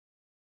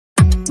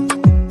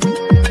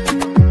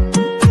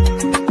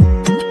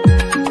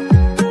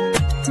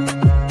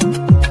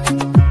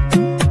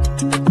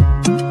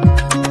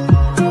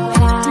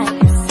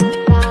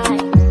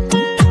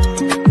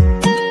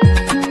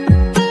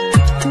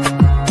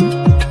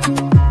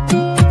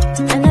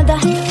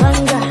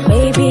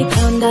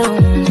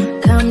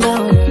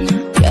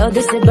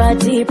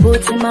body,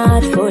 put in my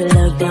heart for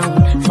lockdown,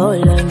 oh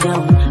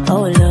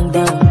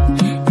lockdown.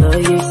 Girl,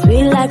 you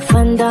sweet like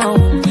fun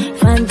down.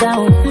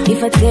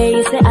 If I tell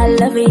you, say I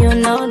love you, you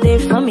know they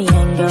from me,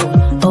 young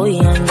girl, oh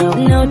young girl.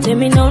 No, tell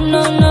me no,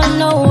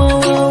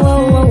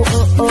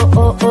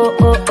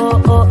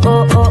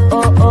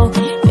 oh,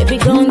 baby,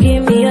 gon'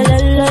 give me a la.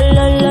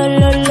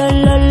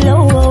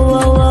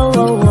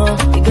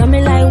 You got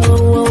me like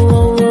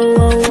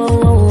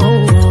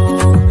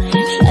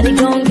shawty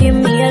gon' give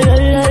me a la.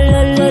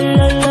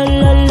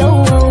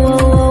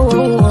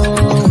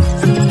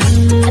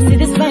 I see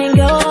this fine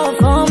girl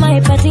for my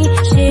party,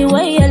 she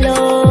way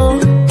yellow.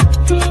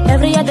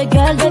 Every other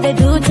girl that they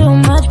do too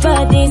much,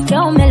 but this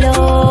girl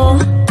mellow.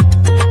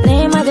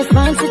 Name of the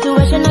fine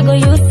situation, I go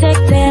use tech,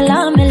 tell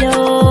I'm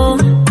mellow.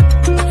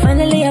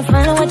 Finally I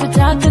find out what to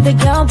talk to the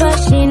girl, but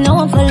she know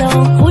I'm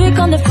follow. Who you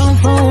on the phone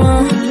for?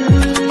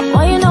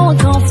 Oh, you know I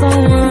come from.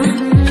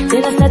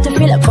 Then I start to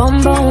feel like bum.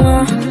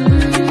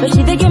 But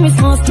she they give me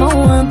small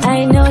one.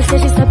 I know, say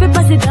she stop it,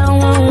 pass it down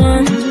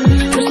one.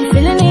 But she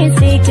feeling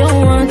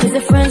insecure, cause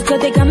the friends, cause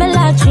they got me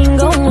like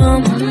chingo.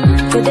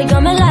 Cause they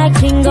got me like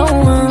chingo.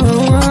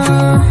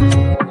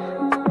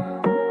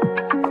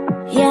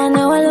 Yeah, I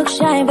know I look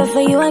shy, but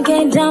for you I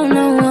get down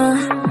no one.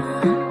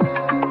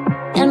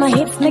 And my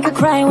hips make her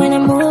cry when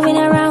I'm moving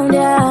around,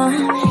 yeah.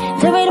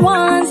 Do it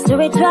once, do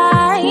it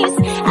twice.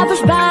 I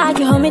push back,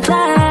 you hold me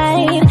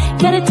tight.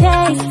 Get a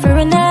taste for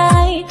a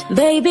night.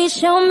 Baby,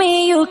 show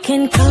me you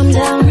can calm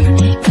down.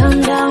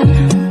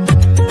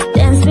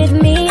 Dance with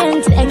me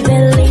and take the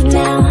lead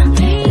now.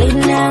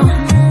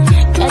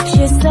 Got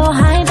you so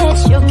high that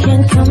you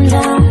can come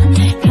down.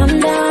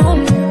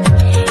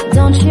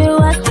 Don't you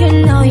ask, you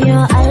know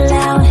you're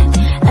allowed.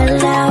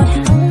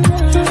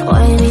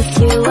 When it's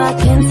you, I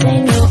can say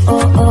no.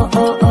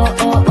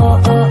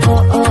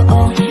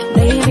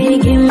 Baby,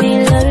 give me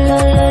la.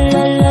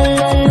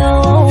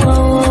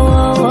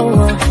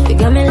 You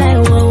got me like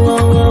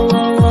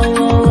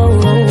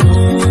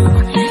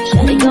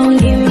Shawty gon'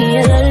 give me a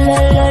la.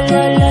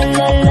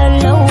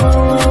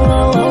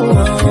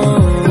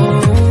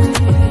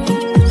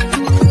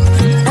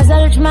 As I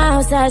reach my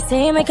house, I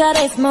see me cut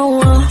it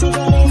small.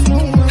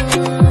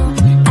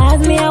 As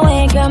me I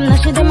wake up, now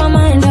shit in my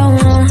mind don't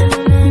want.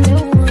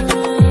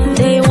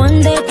 Day one,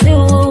 day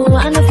two,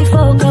 I know if you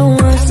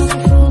focus.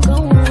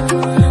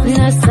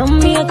 Now send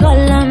me a call,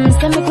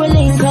 send me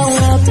quickly go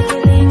up.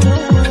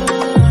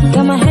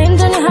 Got my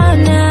hands on your heart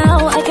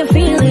now, I can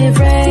feel it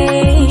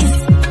race.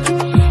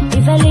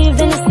 If I leave,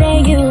 then I say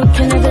you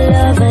can never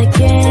love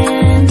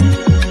again.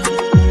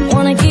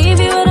 Wanna give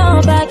you it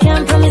all back,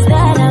 can't promise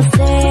that I'll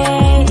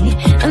stay.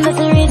 And that's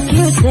the risk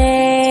you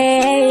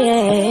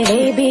take.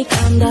 Baby,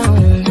 calm down.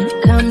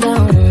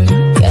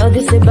 Girl,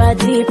 this is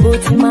body,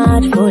 put in my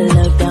heart for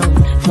lockdown,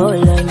 oh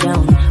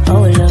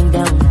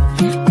lockdown.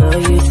 Girl,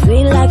 you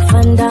sweet like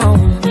fun down.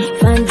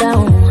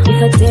 If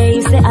I tell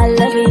you, say I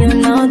love you, you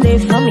know they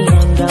from me,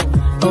 young girl,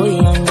 oh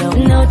young girl.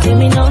 No, tell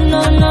me no,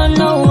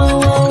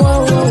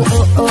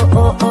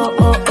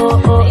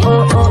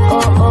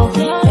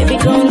 baby,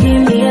 gon'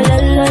 give me a la.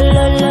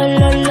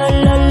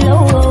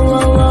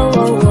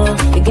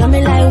 You got me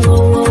like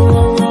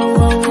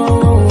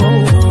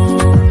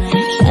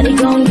shawty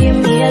gon' give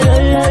me a la.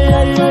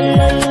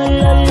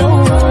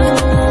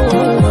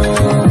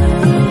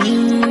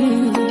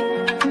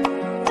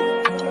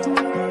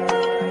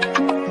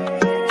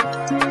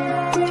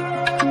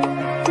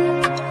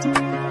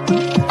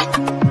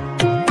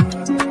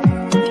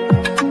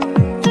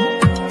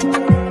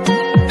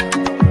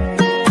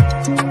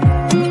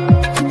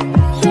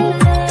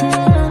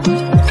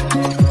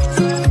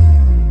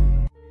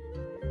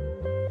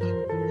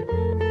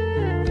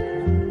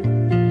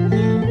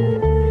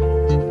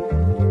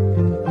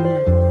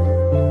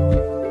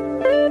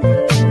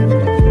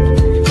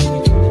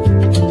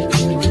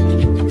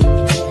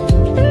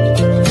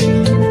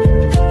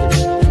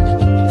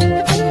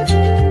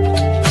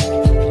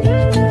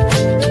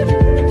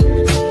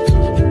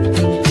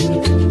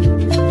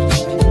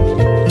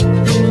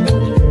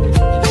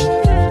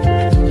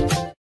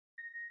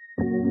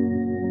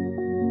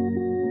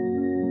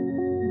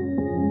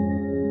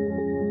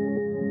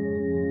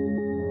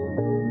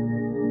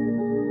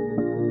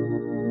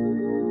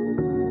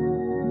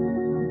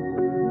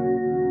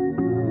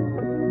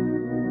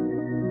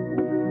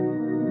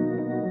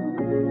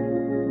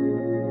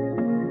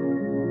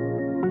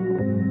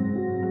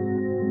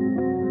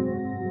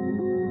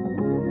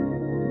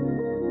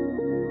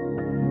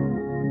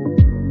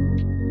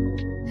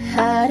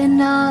 Had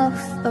enough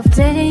of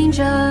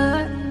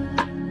danger.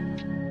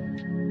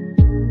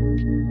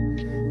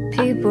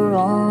 People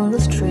on the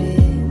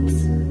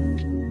streets,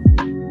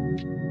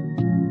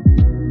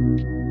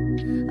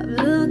 I'm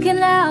looking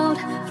out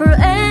for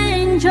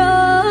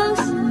angels.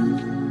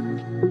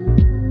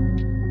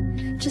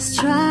 Just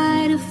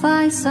try to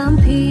find some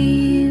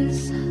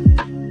peace.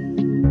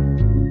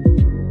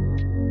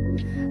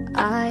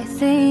 I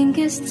think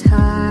it's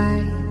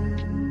time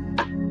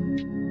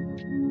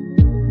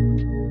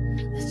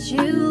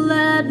you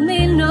let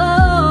me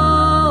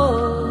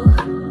know,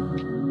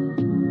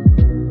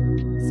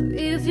 so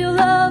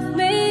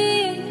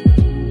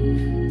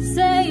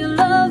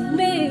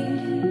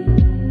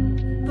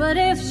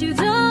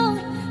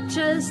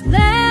just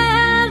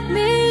let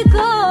me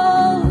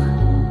go.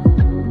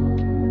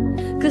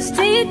 'Cause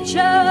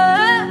teacher,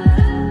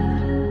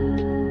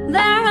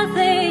 there are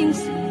things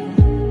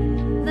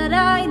that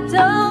I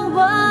don't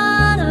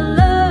wanna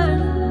learn.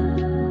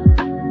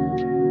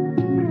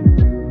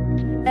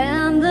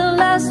 And the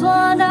last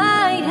one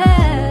I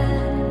had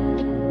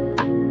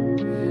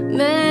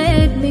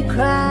made me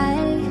cry.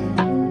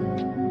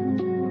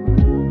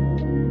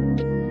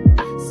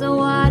 So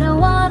I don't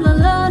wanna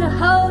learn to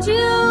hold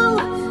you,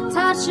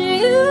 touch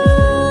you,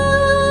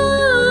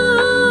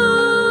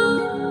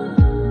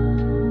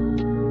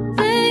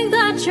 think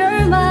that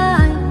you're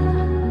mine,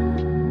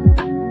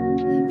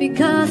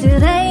 because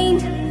it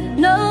ain't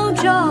no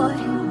joy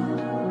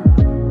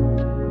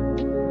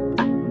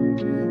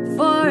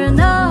for an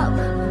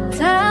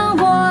uptown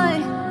boy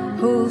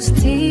whose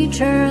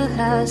teacher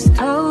has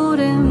told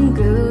him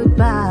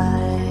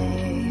goodbye,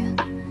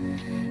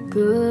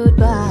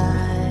 goodbye.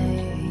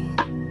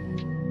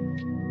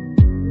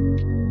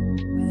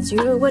 Once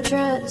you were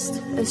just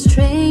a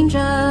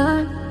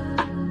stranger,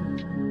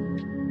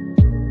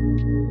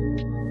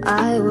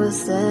 I was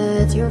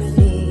at your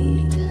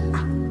feet.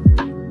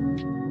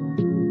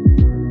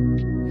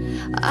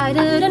 I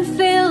didn't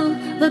feel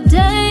the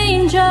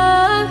danger.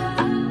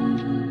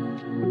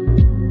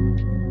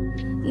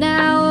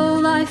 Now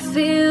I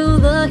feel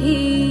the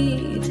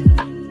heat.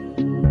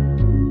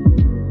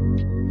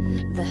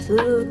 That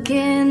look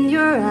in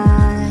your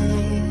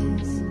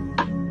eyes,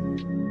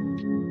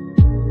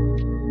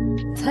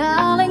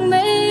 telling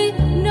me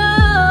no.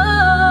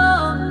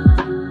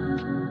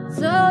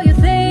 So you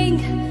think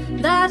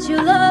that you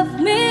love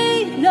me?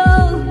 No,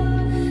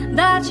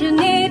 that you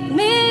need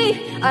me.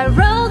 I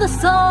wrote a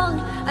song,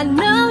 I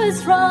know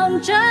it's wrong,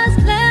 just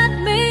let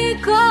me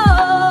go.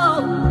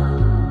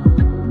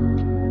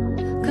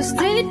 'Cause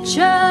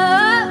teacher,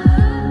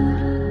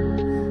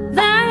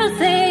 there are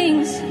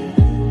things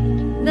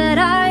that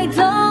I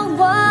don't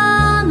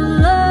wanna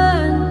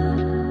learn.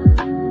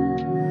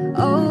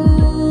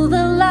 Oh,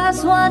 the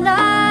last one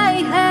I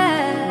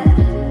had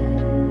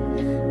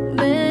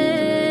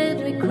made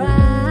me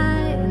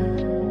cry.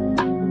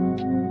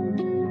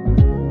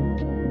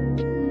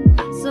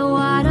 So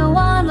I don't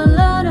wanna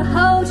learn to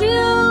hold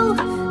you,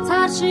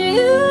 touch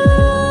you,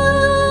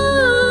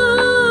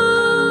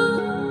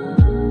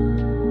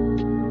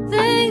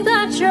 think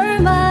that you're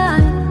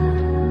mine,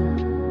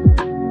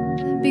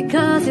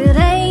 because it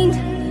ain't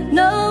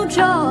no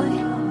joy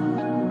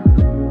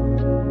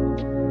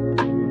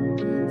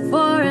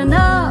for an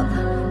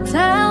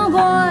uptown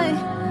boy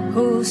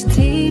whose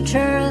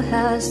teacher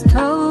has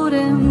told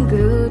him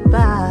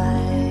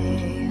goodbye,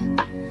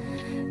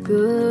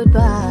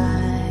 goodbye.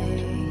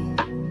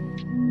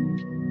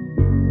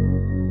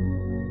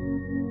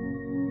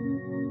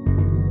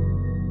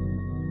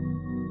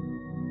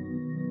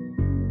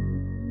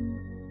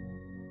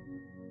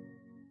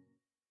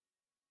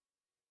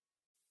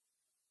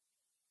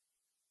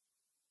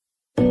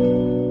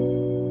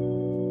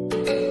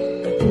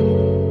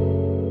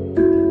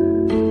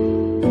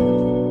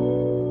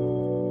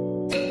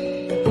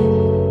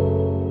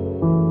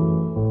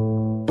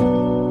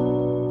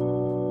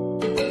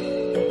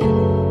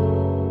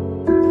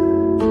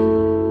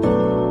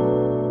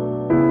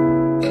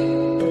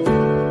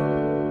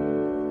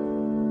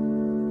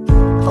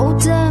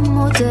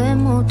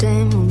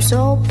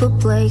 Sober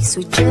breaks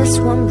with just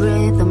one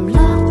rhythm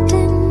locked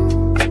in.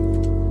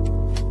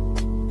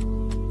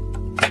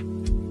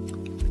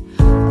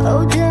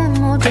 Oh damn,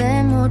 oh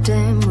damn, oh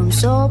damn, I'm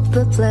so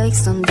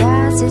perplexed, and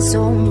that is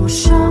almost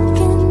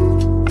shocking.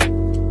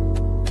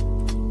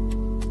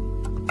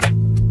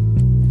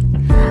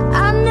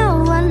 I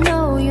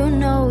know, you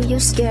know,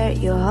 you're scared,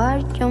 your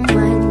heart, your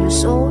mind, your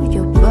soul,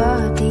 your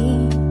body.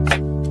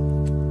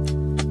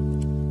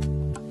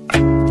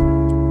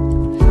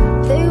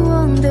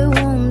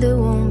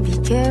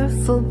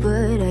 Careful,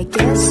 but I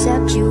guess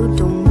that you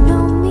don't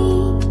know me.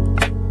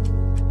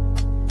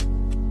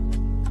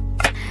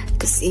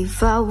 'Cause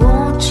if I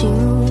want you,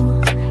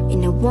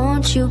 and I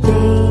want you,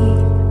 babe,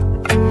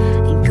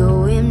 and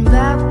going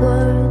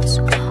backwards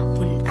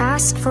when I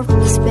ask for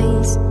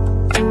space.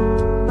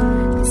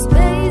 'Cause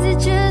space is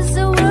just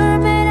a word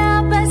made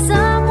up by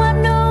someone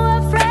who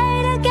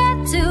afraid to get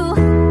too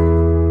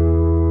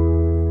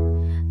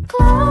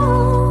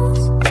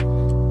close.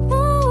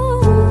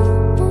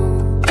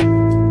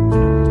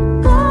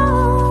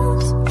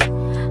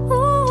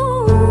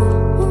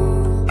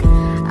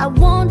 I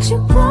want you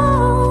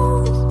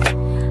close.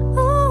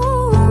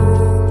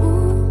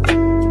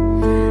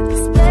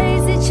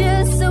 Space is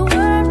just a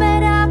word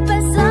made up by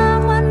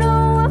someone who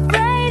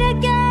afraid to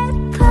get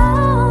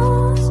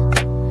close.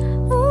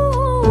 Oh,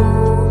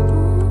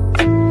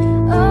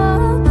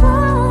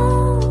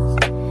 close.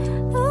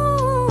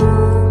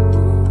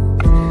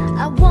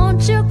 I want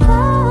you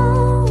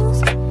close.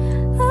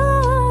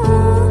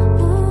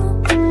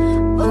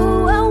 Oh,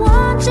 I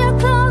want you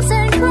close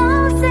and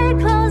close and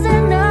close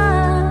and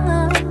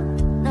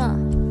no.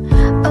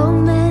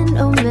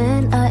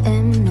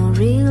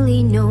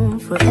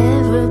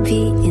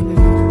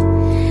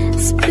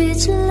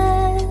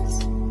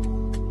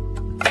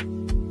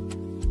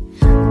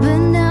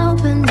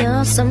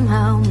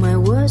 Somehow my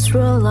words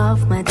roll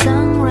off my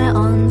tongue right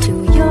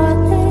onto your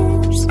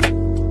lips.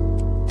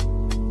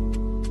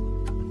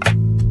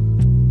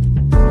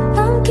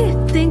 I'm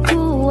keeping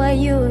cool while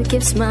you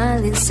keep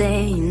smiling,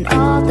 saying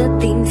all the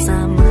things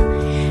I'm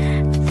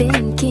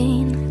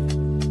thinking.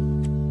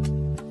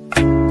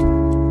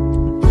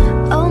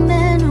 Oh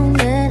man,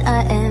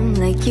 I am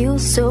like you,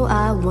 so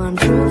I want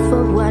proof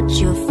of what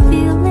you're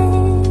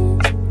feeling.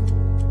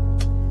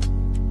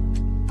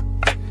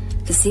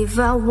 'Cause if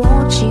I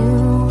want you,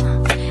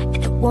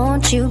 and I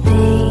want you,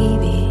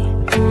 baby,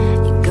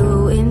 and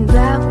going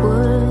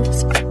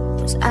backwards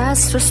was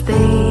ask for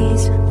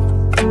space.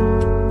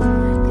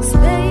 'Cause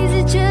space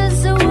is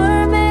just a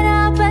word made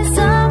up by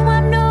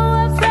someone who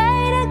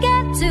afraid to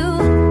get too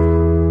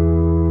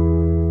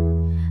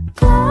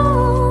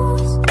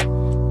close.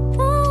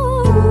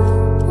 Close.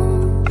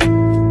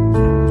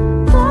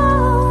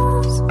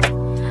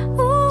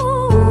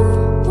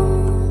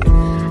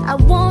 I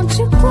want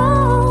you close.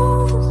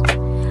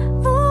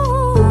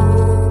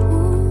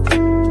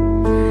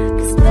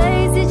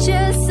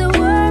 Just a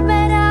word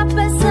made up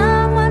by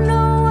someone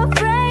who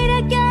afraid to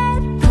get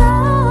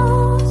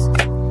close.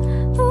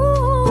 Ooh,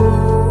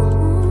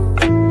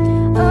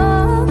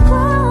 oh,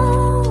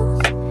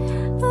 close.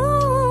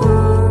 Ooh,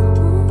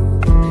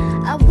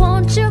 I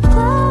want you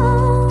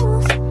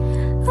close.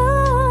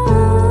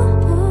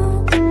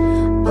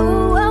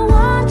 Ooh, I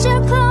want you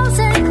close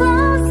and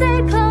close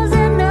and close enough.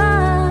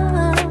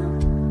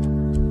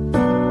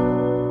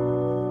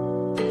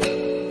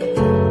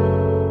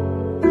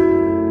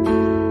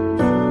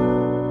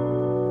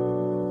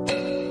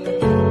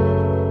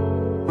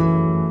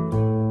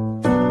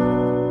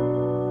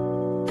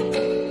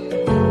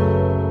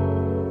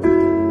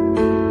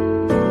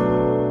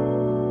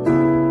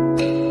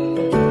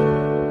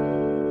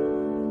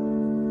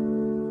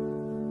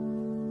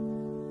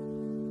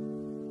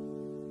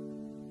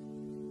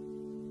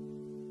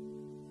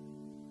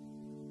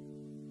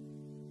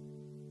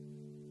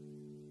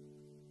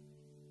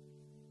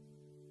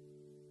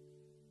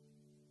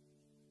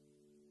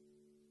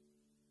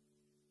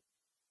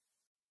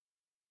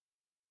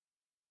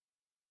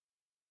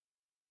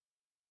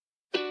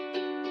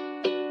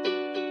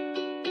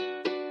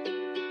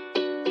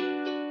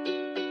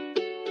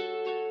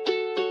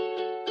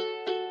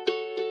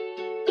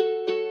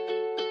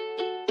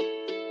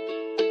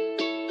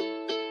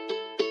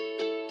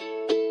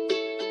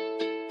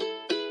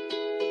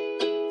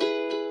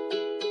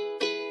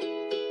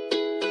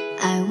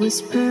 I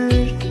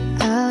whispered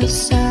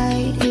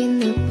outside in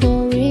the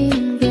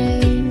pouring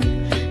rain,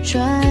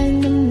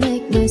 trying to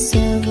make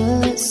myself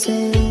a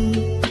sound.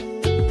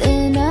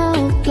 Then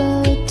I'll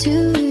flow to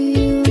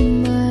you,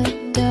 my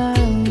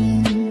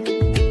darling,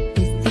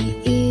 with the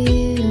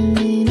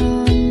evening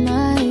on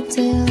my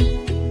tail.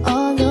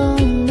 Although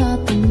not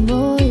the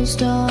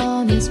most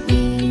honest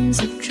means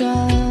of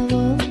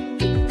travel,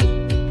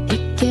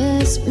 it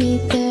gets me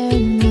there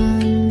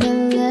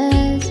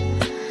nonetheless.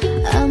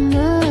 I'm a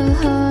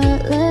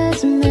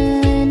heartless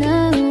man,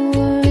 and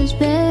words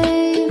bear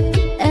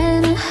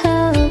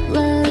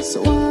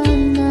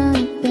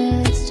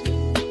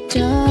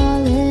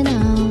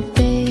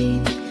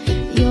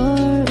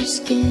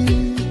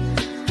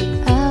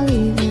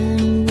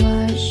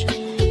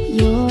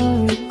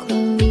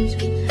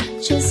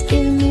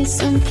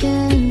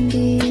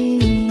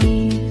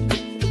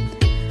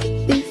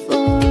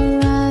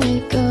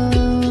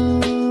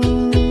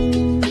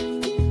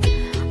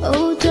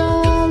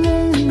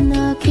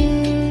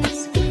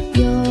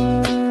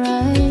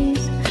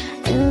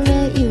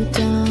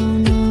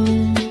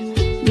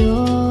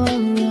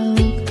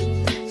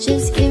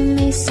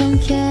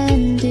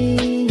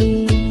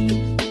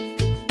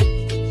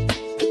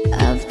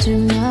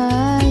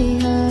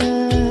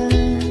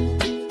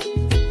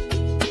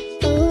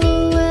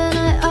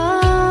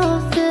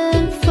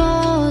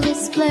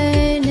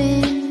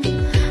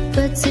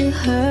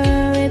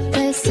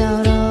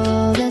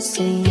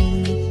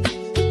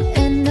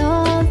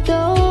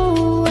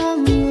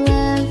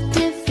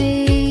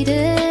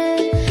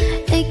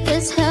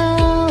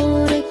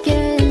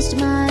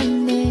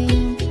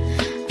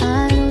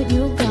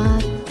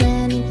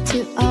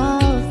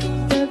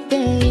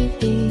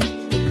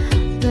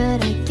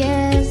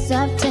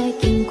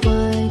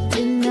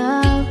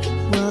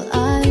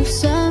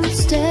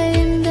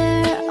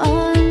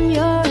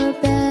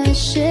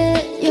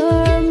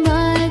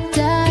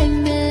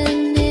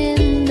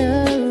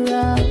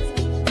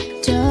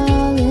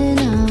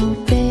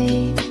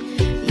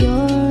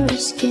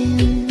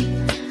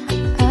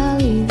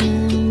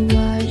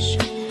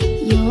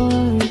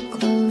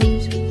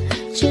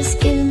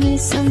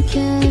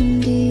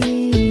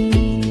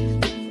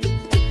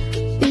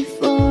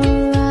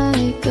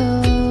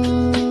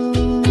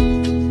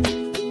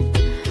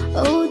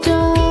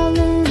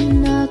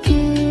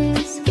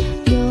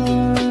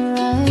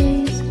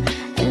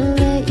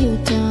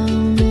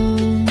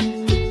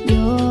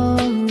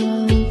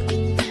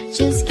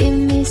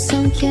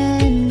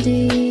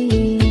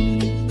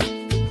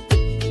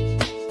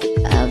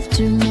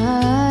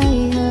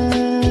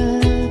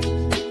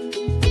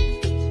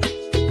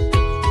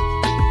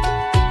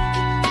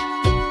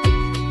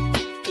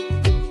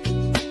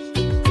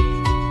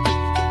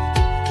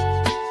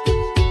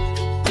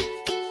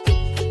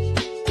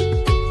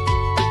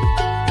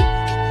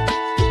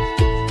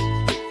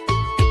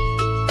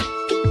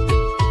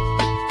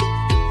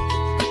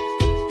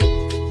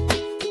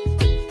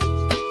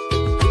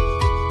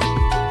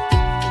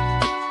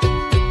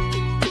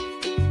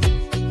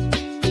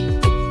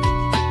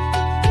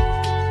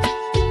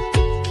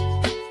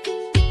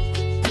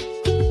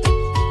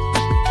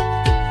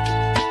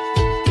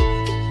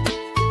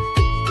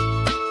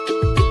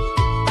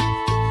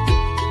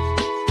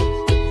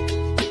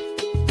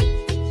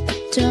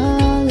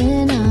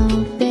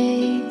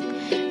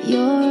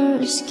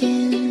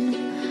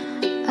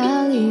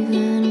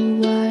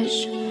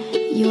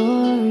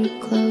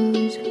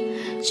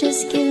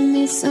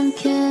some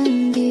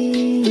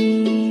candy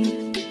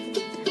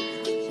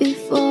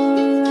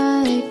before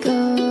I go.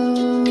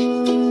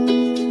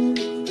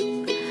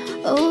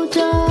 Oh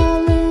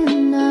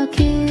darling, I'll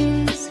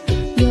kiss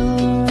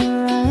your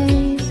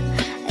eyes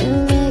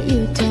and let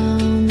you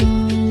down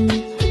on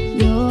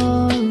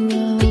your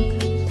rug.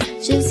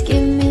 Just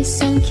give me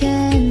some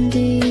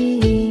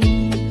candy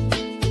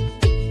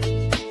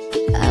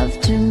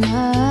after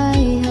my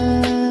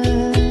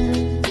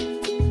hurt.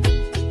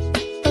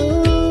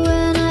 Oh,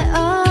 and I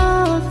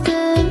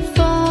often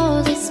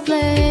fall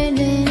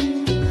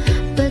explaining,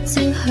 but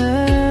to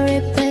her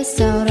it plays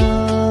out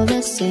all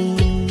the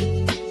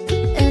same.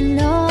 And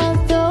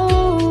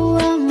although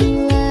I'm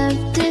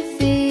left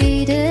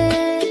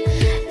defeated,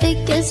 it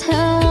gets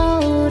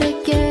held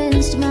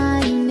against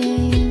my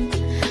name.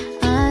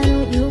 I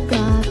know you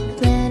got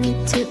plenty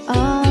to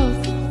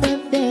offer,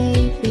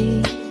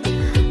 baby,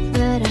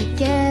 but I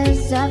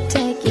guess I've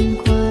taken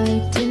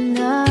quite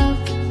enough.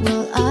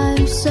 Well,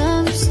 I'm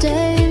some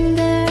stain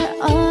there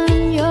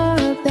on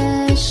your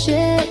bed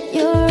sheet.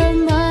 You're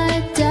my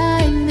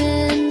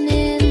diamond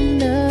in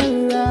the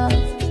rough.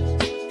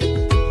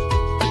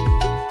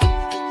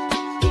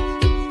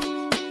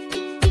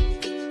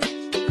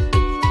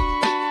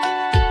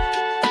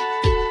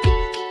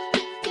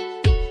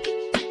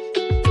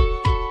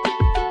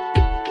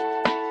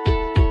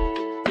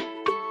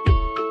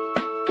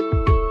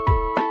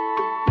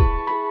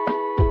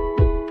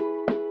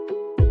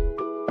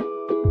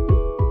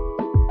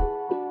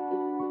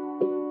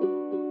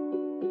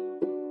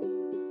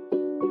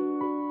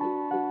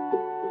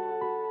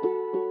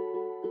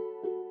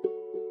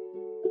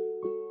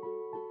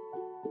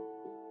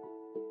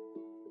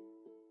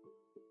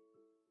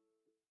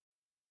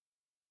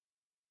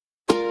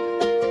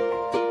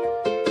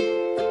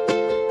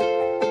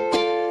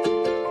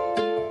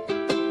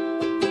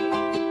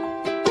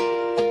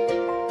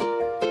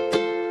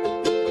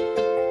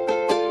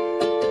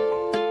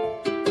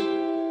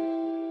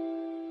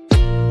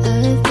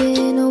 I've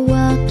been a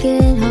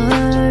walking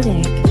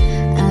heartache.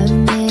 I've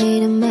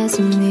made a mess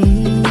of me.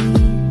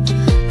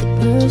 The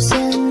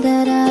person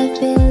that I've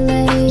been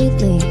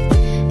lately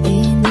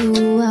ain't who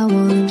I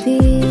wanna be.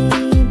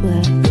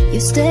 But you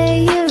stay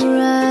here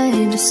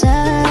right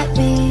beside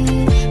me,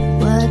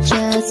 watch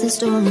as the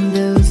storm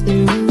blows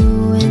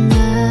through, and I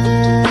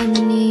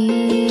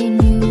need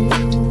you.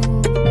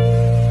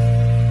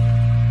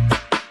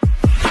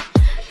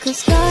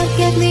 'Cause God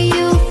gave me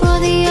you for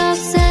the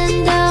ups and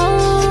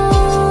downs.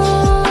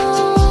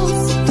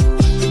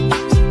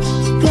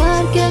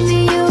 God gave me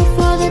you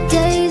for the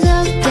days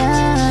of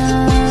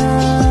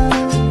doubt.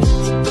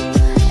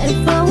 And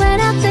for when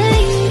I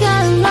think I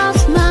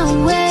lost my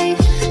way,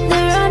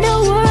 there are no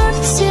words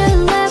still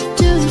left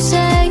to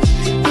say.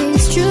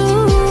 It's true.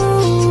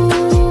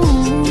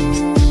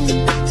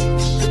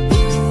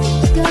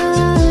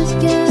 God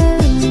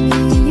gave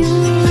me you.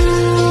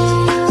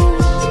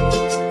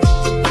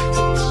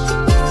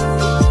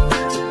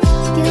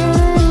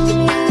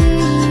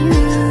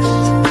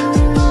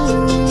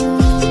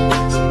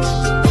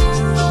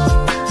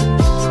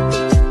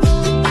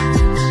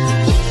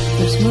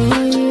 There's more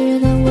here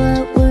than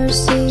what we're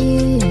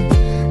seeing,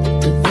 a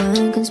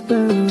divine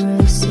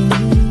conspiracy.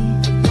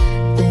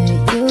 That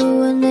you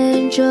an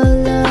angel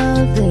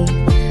lovely,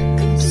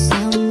 'cause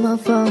someone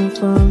fall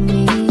for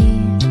me.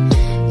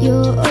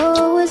 You'll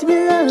always be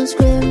love's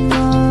scream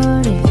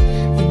morning,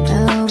 and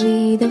I'll be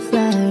the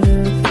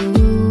flatter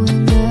fool,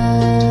 and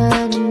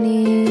I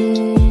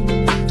need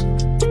you.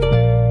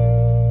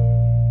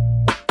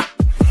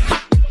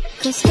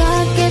 'Cause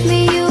God gave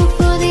me you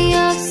for the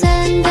ups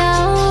and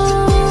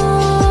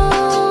downs.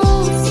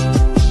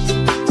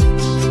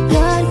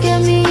 God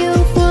gave me you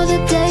for the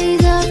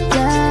days of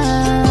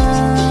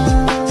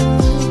doubt.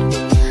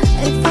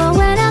 And for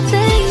when I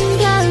think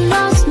I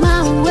lost my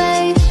way,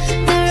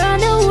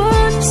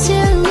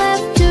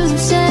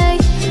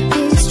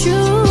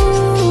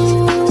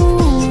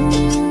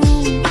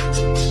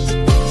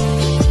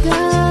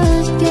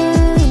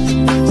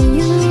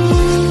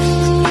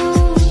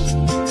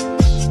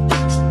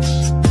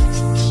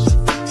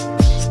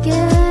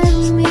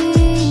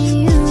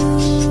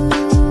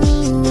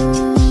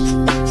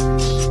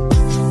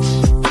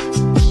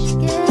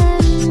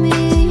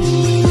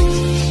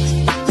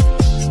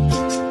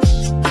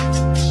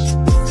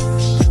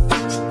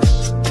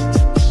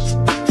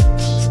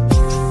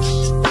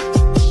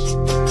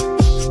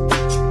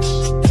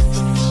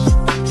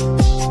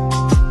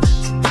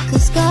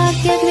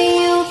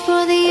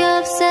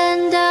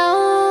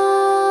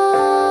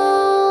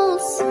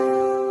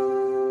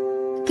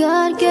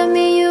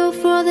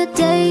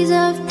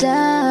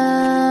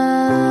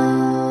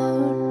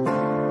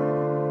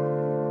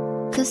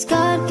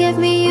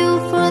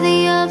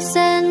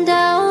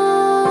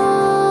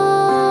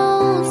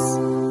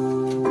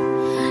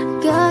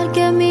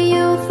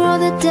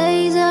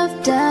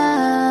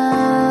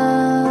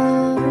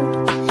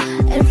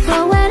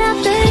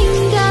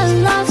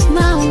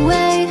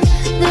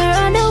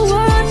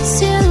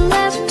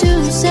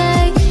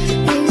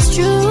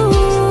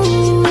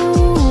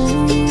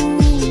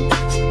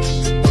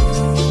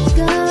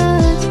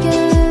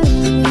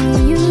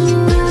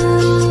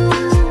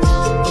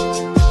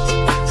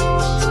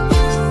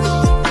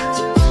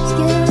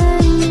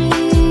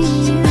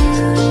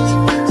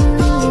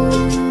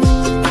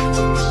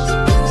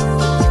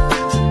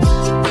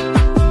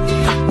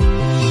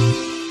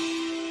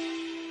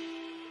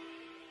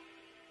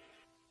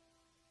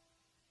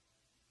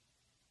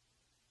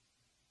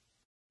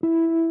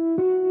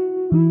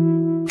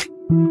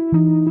 Can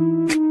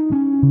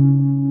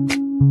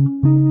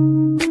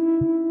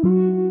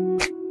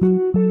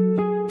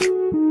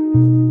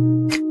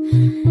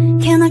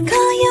I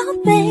call you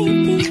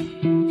baby?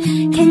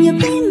 Can you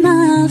be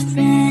my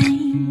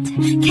friend?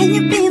 Can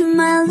you be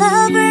my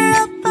lover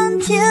up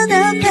until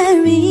the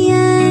very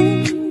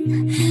end?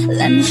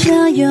 Let me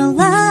show you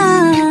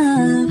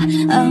love,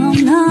 I'll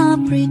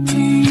not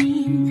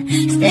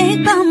pretend. Stay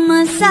by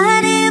my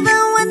side even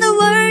when the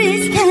world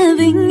is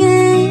caving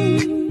in.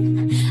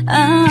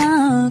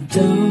 Oh,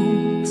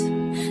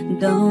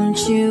 don't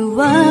you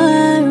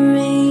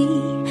worry,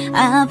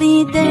 I'll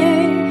be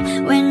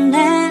there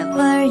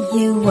whenever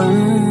you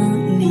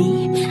want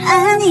me.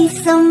 I need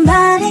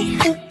somebody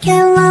who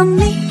can love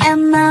me at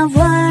my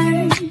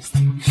worst.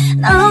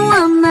 No,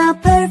 I'm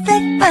not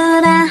perfect,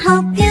 but I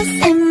hope you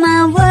see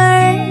my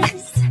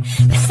words.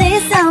 'Cause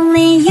it's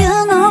only you,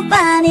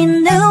 nobody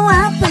knew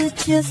I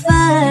put you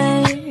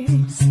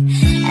first.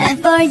 And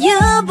for you,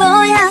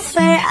 boy, I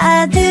swear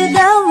I do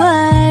the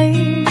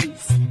worst.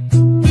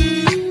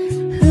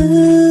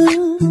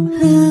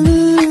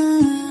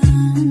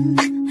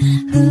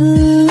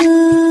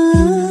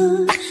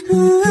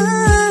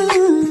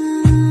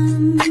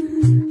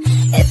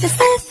 If you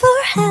stay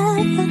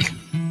forever,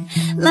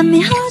 let me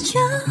hold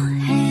your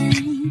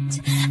hand.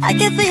 I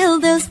can feel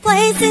those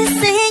places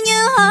in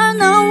your heart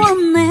no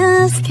one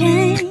else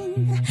can.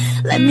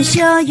 Let me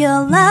show you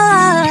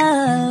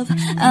love,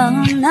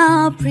 I'll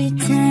not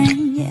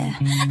pretend, yeah.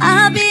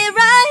 I'll be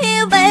right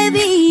here,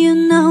 baby, you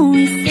know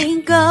we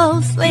sink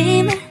or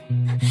swim.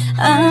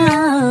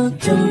 Oh,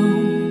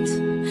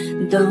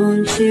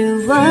 don't you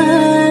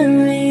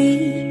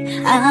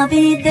worry, I'll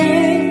be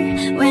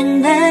there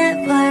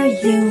whenever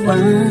you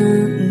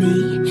want me.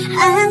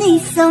 I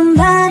need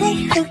somebody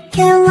who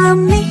can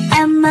love me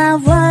at my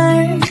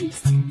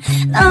worst.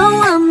 No,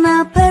 I'm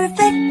not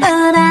perfect,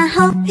 but I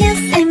hope you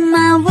see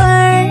my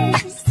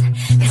words.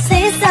 'Cause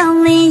it's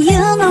only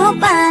you,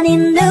 nobody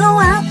knew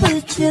I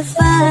put you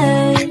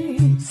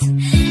first.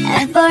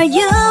 And for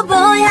you,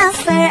 boy, I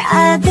swear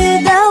I do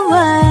the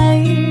worst.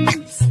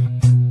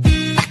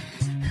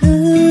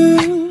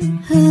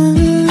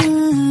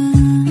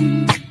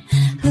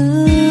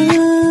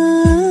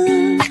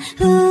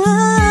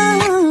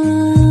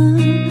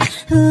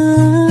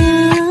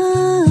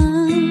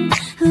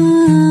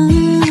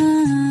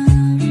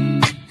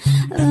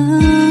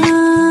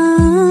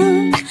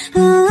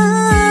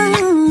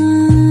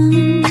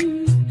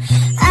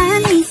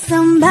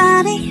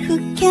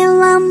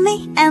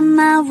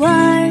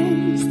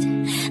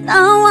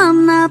 No,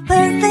 I'm not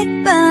perfect,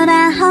 but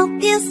I hope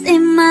you see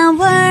my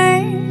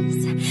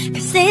words.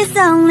 'Cause it's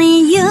only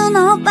you,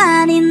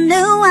 nobody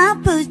knew I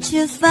put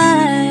you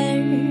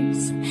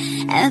first.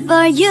 And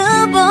for you,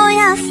 boy,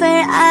 I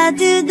swear I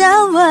do the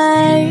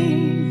worst.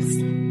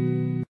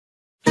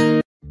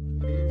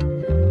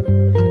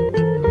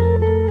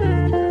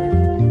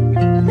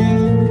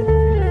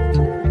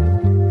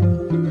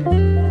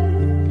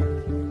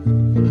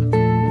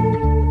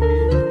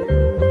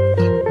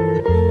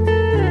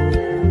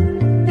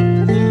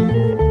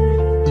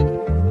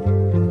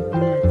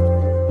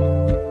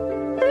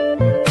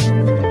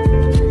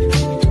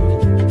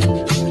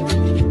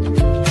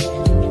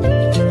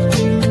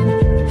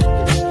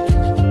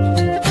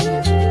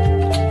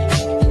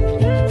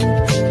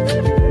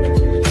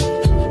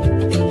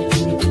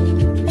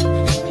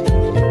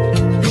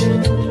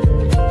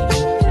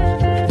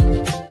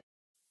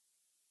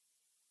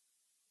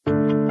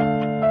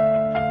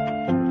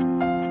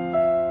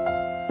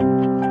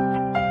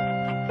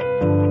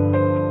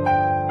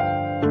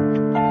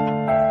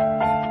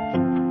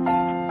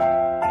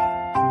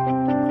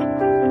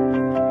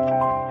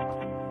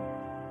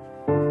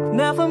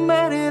 Never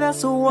made it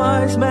as a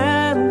wise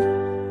man,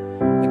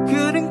 I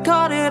couldn't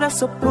cut it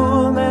as a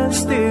poor man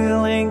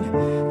stealing.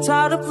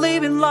 Tired of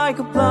living like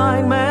a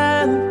blind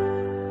man,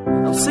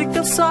 I'm sick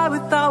of sight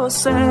without a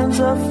sense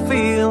of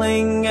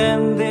feeling.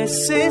 And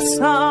this is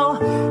how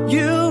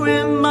you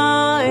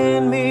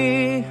remind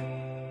me.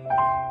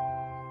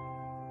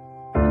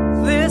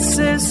 This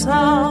is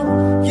how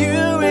you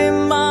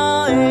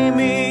remind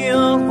me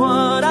of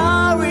what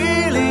I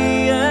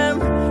really am.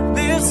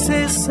 This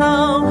is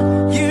how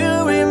you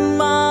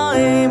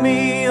remind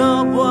me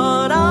of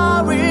what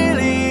I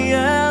really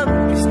am.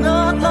 It's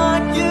not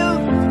like you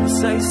to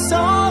say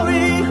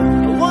sorry,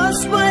 I was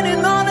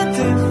waiting on a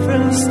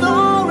different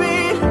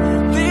story.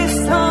 This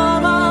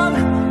time I'm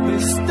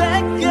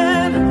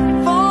mistaken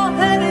for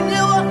handing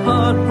you a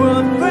heart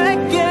worth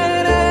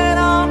breaking. And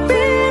I'll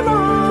be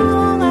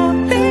wrong,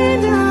 I've been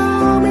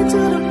down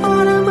into the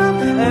bottom of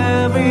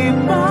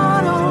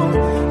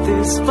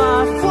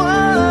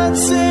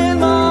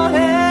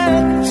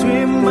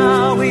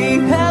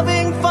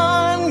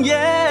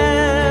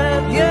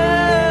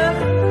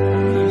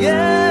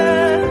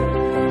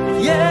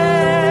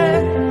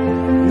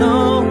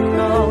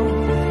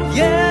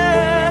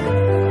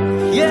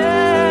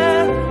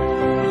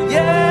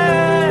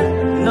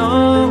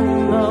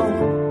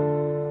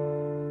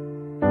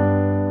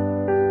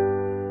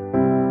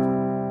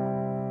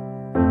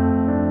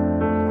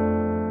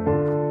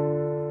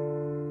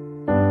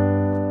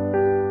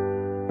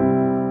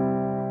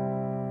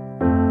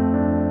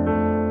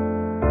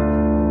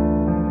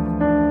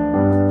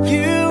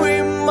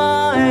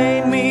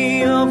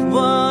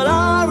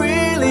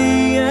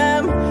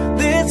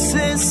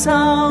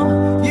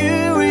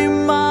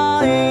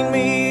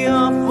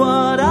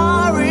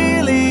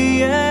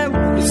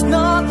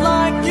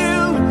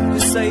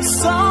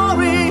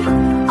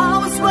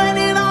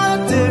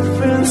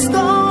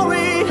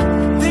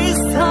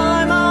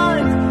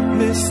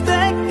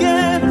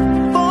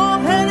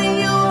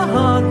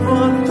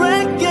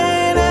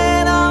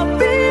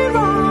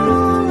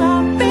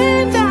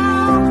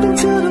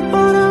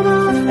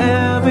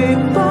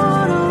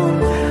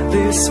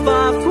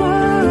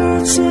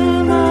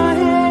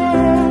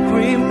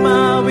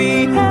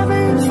we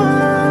having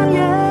fun?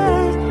 Yeah,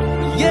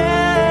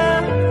 yeah,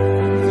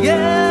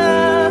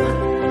 yeah,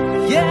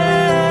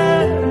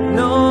 yeah.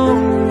 No,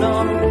 no.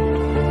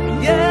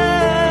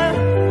 Yeah,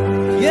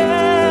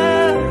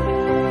 yeah,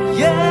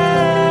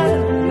 yeah.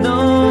 No,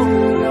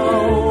 no.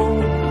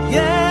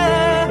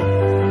 Yeah,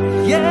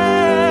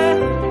 yeah,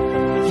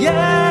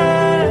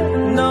 yeah.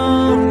 No,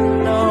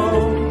 no.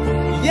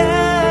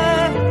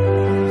 Yeah,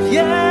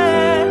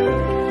 yeah,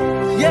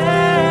 yeah.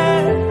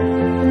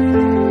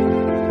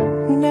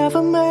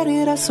 Never made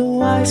it as a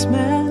wise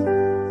man.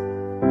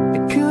 I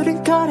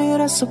couldn't cut it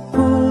as a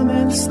poor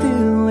man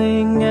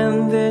stealing.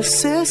 And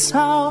this is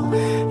how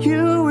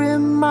you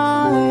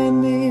remind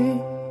me.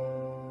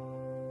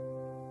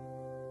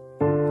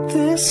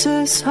 This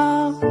is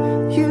how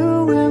you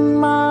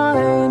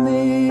remind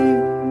me.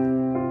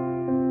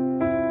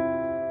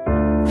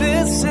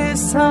 This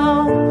is how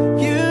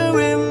you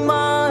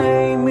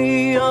remind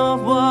me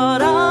of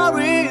what I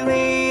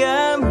really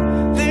am.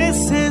 This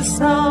is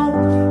how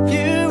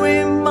you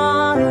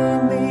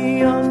remind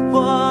me of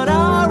what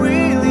I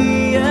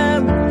really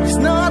am. It's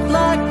not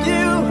like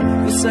you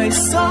say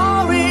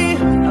sorry.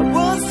 I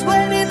was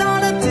waiting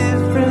on a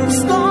different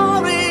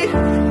story.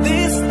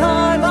 This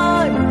time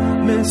I'm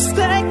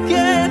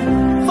mistaken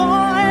for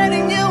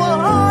handing you a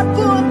heart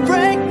full of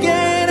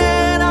breaking.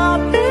 And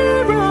I've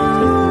been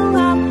wrong,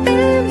 I've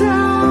been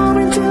down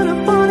into the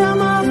bottom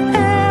of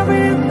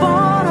every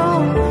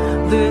bottle.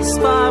 There's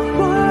 5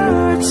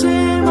 words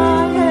in my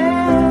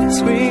head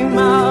scream,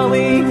 are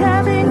we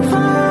having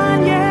fun?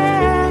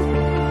 Yeah,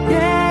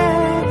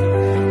 yeah,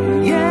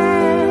 yeah.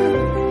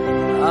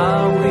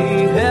 Are we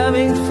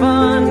having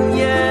fun?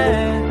 Yeah,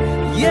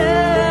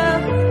 yeah,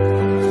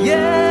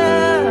 yeah.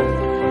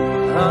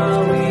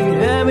 Are we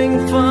having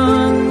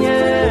fun?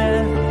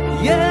 Yeah,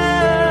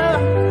 yeah,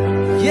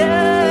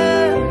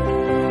 yeah.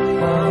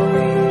 Are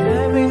we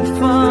having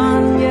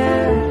fun?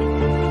 Yeah.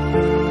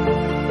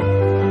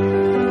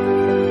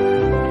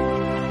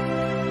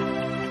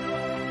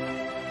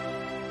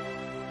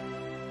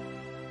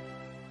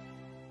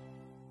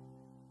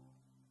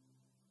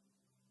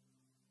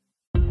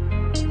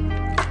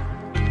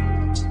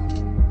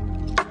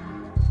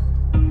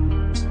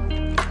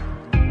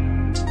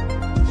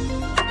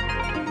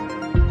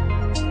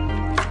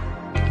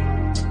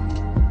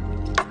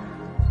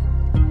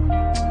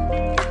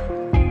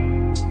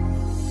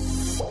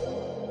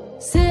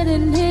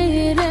 Sitting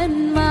here in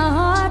my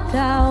heart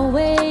now,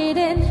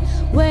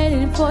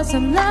 waiting for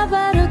some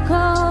lover to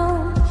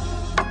call.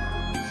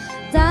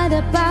 Died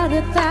about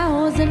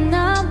 1,000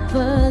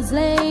 numbers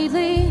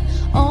lately,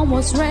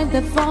 almost ran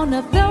the phone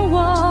off the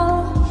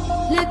wall.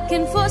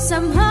 Looking for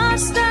some hot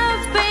stuff,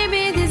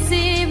 baby, this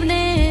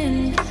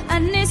evening. I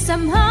need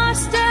some hot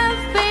stuff,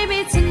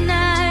 baby,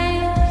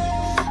 tonight.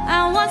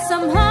 I want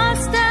some hot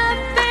stuff,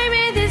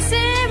 baby, this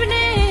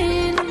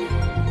evening.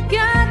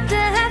 Got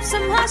to have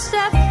some hot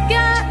stuff,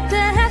 got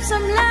to have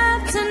some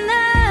love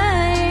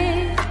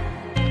tonight.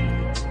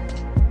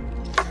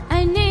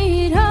 I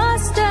need hot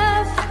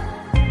stuff,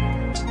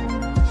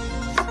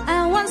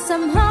 I want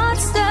some hot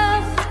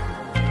stuff.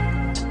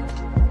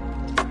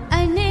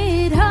 I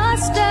need hot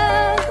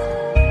stuff.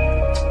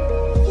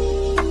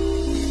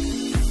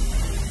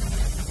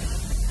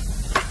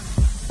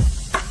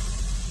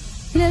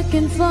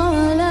 Looking for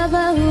a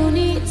lover who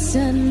needs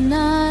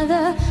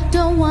another.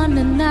 Don't want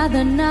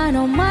another night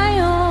on my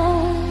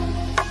own.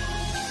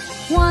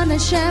 Wanna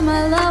share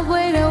my love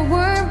with a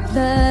worthy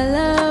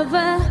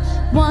lover.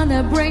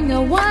 Wanna bring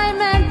a white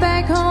man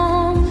back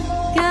home.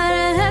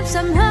 Gotta have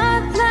some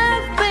hot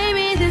love,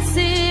 baby, this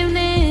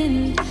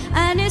evening.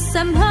 I need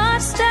some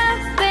hot stuff,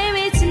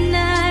 baby,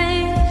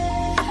 tonight.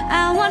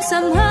 I want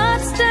some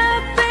hot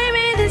stuff,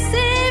 baby, this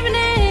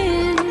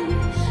evening.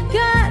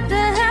 Got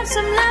to have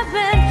some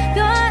loving,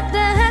 got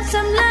to have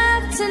some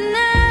love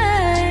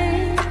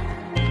tonight.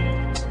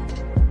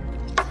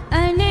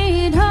 I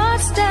need hot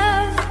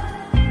stuff,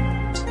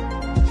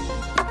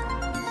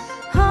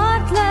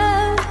 hot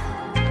love.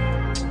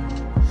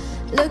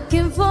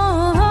 Looking for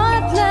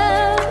hot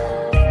love.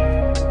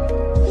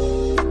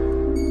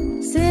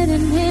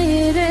 Sitting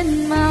here in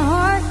my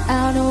heart,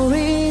 out no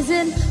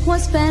reason.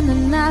 Won't spend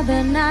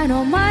another night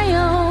on my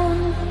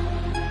own.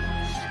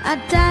 I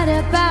died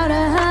about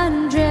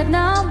 100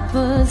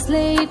 numbers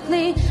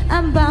lately.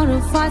 I'm bound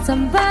to find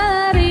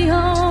somebody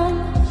home.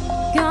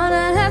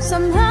 Gonna have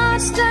some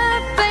hot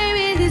stuff,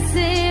 baby, this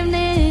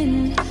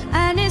evening.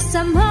 I need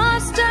some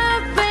hot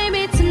stuff,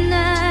 baby,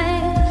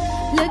 tonight.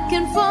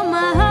 Looking for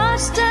my hot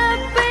stuff,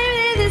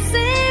 baby, this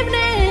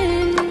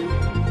evening.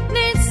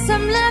 Need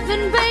some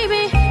loving,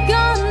 baby.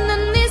 Gonna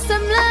need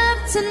some love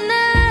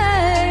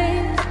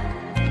tonight.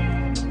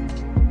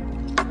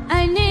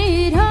 I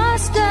need hot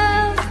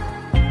stuff,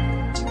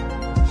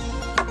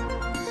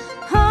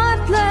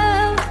 hot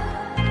love.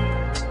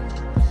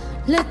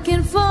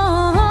 Looking for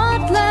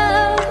hot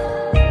love.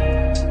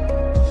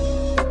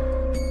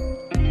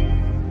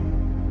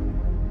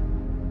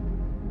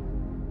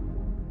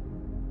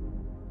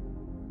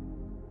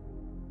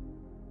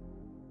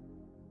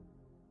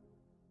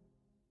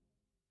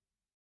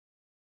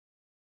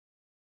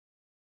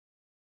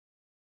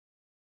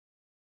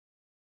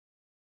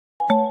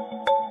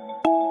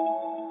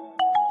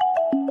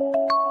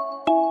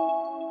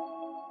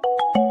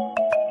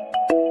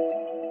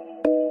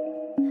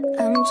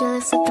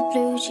 jealous of the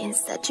blue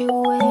jeans that you're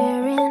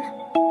wearing,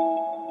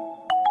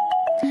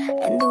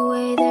 and the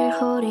way they're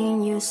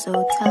holding you so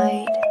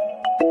tight.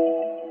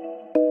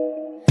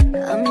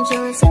 I'm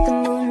jealous of the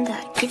moon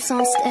that keeps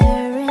on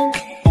staring,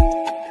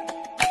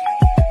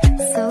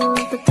 so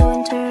love the door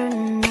and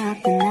turn out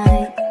the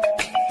night.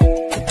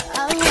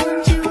 I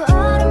want you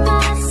all to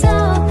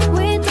myself,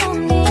 we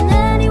don't need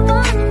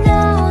anyone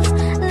else.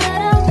 Let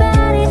our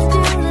bodies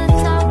do the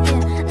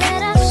talking,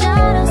 let our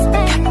shadows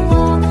paint the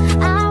wall.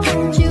 I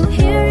want you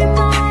here in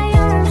my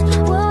arms,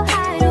 we'll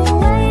hide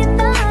away in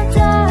the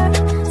dark.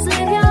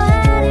 Slip your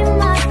head in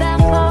my back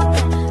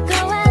pocket, go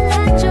and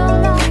let your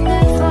love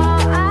get far.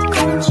 I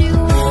want you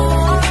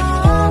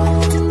all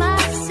to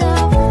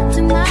myself,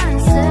 to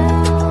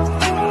myself.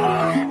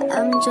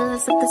 I'm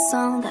jealous of the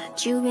song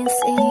that you've been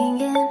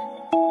singing,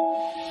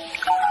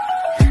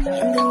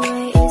 and the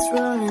way it's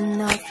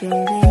rolling off your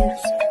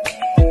lips.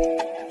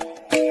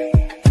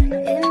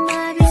 It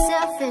might be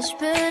selfish,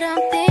 but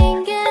I'm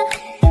thinking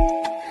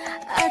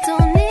I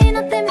don't need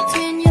nothing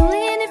between you,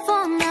 leaning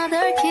for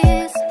another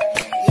kiss.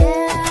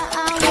 Yeah,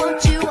 I want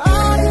you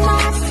all to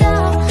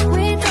myself,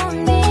 we don't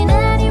need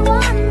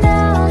anyone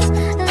else.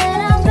 Let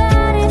our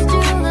bodies do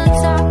the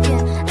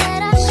talking,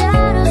 let our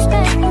shadows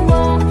paint the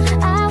wall.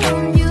 I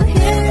want you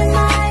here in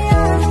my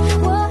arms,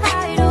 we'll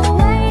hide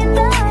away in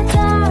the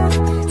dark.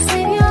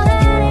 Slip your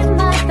head in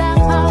my back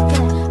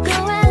pocket, go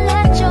and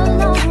let your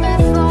love get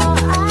far.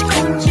 I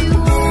want you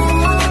all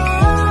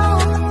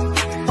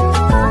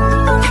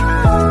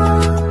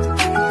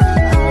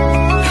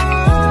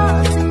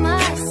to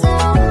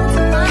myself,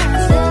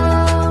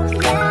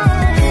 yeah.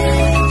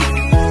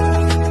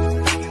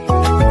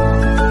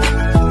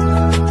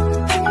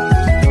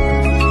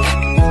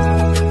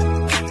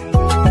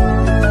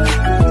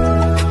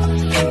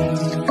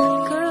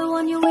 Girl, I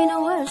want you in a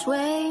worse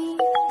way.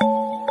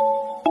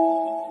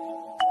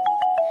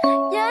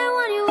 Yeah, I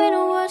want you in a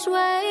worse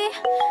way.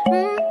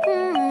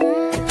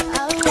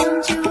 I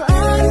want you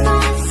all to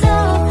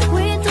myself,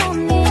 we don't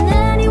need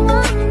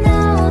anyone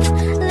else.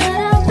 Let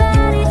our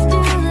bodies do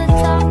the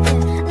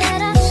talking, let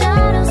our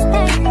shadows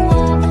paint the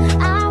wall.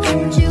 I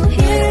want you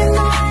here in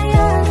my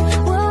arms,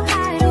 we'll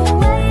hide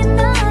away in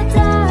the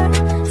dark.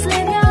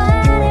 Slip your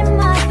head in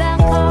my back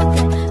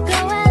pocket, go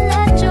and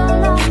let your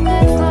love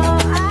get far.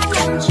 I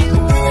want you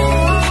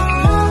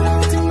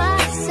all to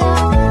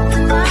myself, to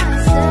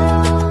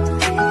myself.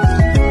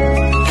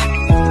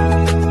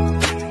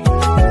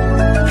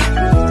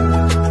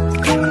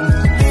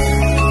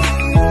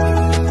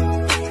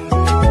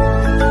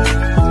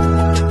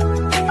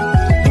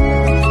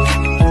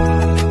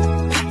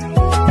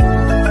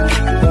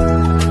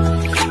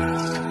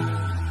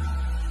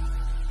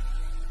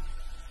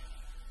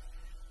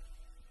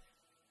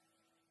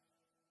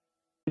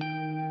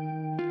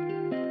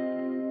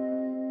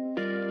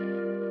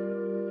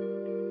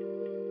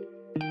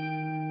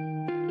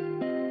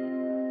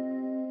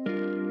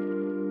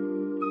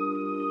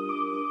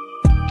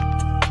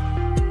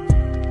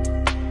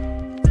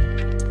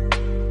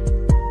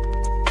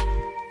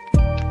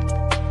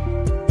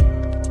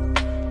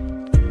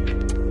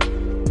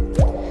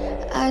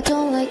 I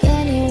don't like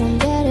anyone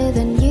better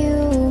than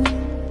you.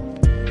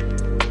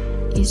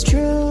 It's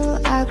true,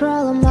 I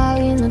crawl a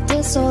mile in a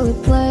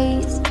desolate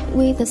place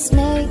with the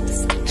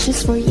snakes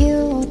just for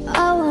you.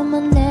 Oh, I'm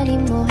an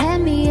animal,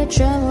 hand me a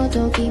tremor,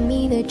 don't give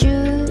me the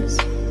juice.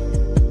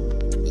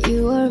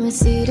 You are my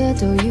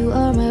citadel, you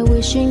are my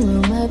wishing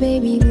room, my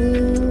baby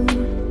blue.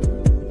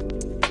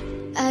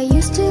 I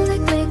used to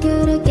like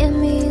liquor to get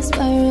me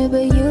inspired,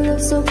 but you look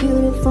so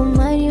beautiful,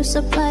 my new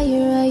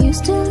supplier. I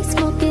used to like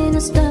smoking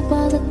to stop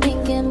all the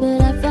thinking,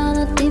 but I found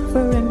a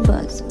different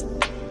buzz.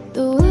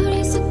 The word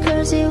is a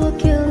curse, it will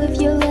kill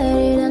if you let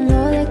it. I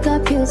know they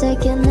got pills, I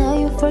can help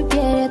you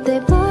forget it. They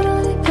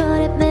totally call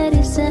it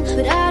medicine,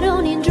 but I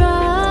don't need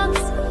drugs,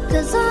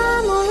 cause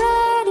I'm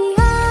already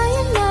high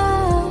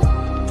enough.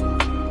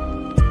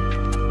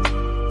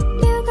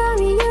 You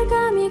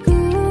got me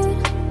good.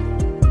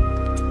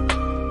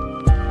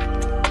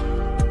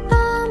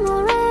 I'm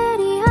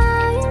already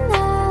high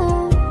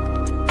enough.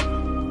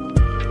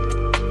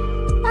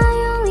 I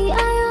only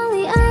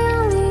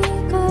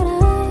got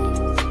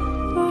eyes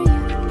for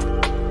you.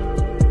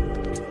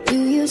 Do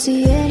you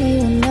see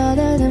anyone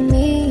other than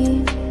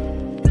me?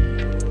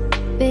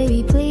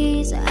 Baby,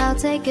 please, I'll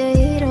take a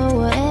hit or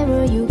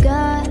whatever you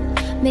got.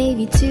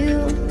 Maybe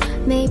two,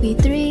 maybe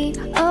three.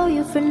 Oh,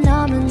 you're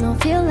phenomenal,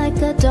 feel like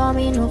a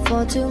domino,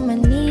 fall to my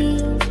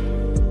knees.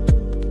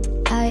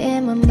 I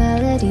am a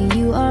melody,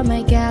 you are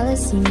my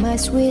galaxy, my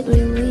sweet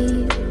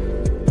relief.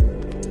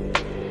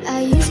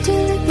 I used to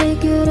like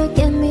liquor to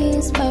get me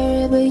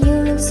inspired, but you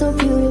look so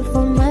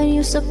beautiful, my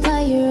new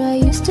supplier. I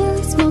used to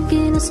like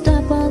smoking to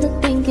stop all the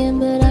thinking,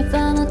 but I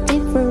found a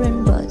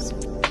different buzz.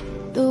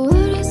 The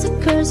word is a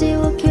curse, it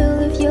will kill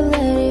if you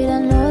let it. I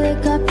know they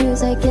got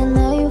pills, I can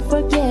help you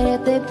forget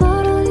it. They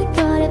totally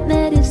call it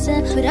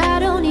medicine, but I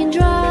don't need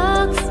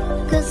drugs,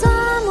 cause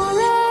I'm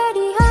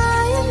already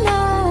high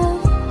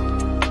enough.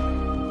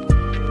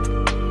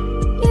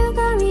 You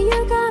got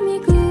me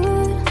good.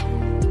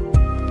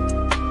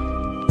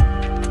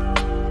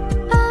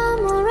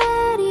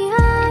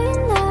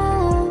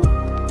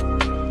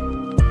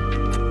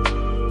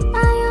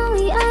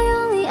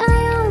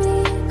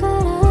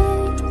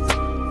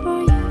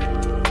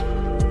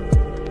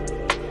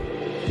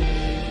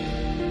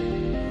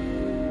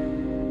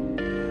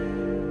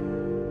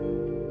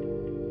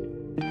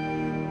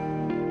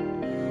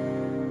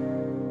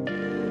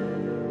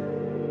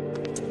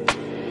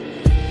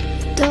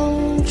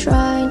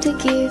 trying to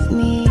give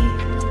me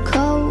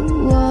cold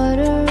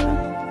water.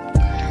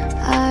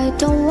 I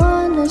don't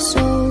wanna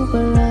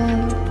sober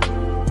up.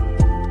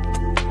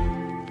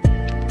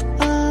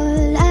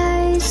 All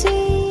I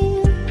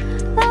see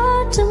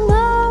are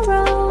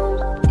tomorrow.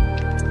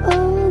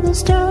 All the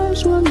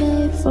stars were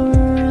made for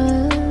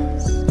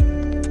us.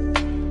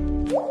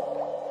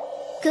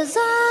 'Cause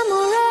I'm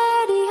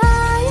already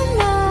high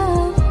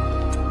enough.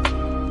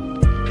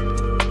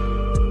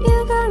 You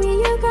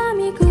got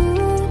me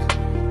good.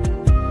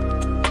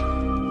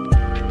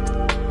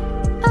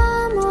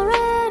 I'm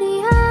already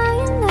high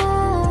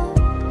enough.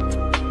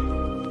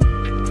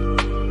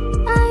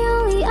 I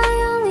only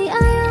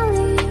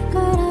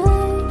got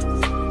eyes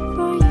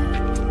for you.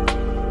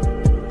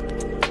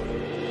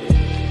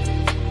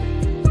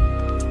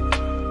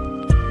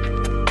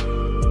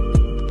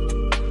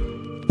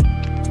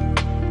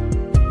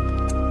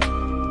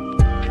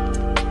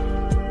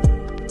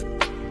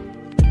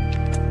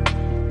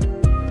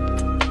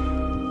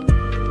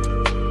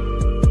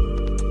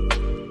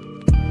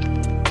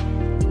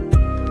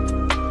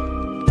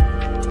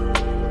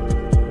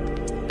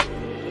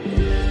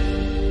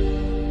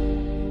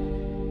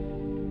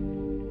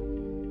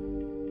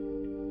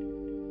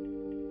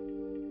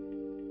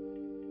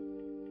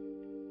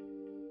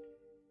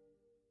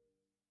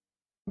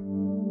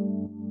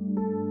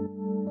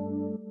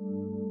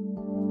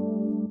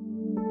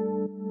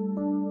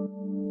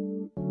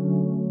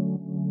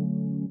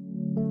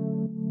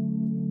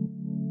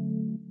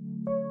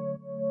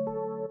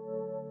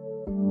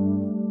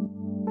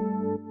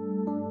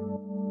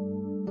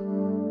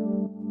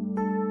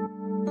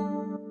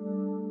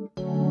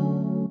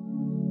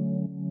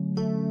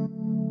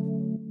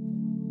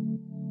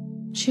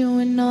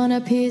 Chewing on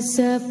a piece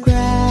of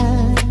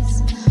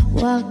grass,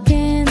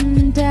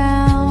 walking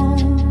down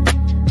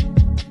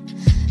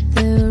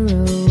the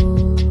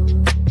road.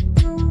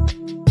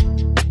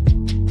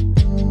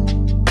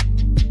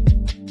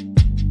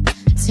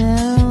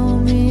 Tell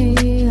me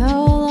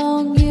how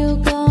long you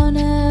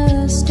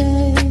gonna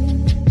stay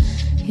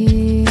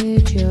here,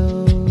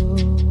 Joe.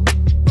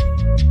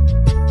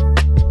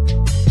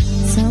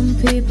 Some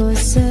people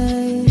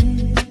say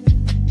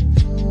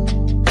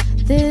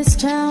this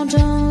town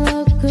don't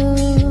look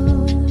good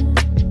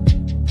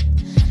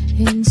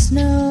in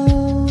snow.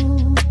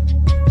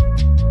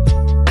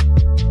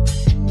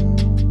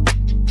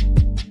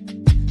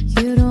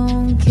 You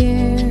don't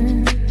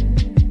care,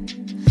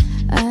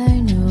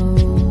 I know.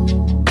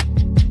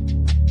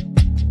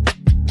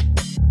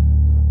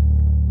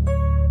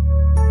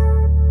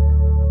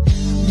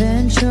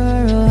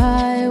 Ventura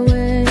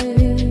Highway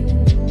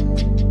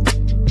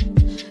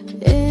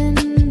in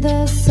the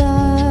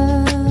sunshine,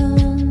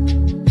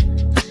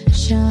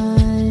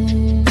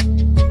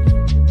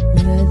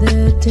 where the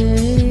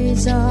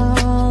days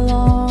are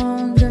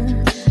longer,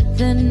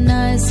 the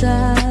nights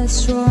are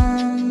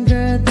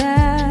stronger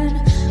than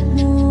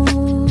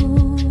moonshine.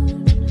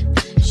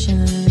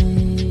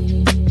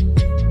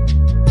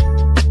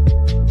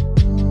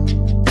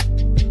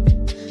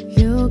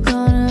 You're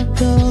gonna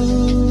go,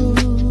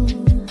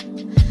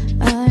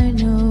 I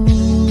know.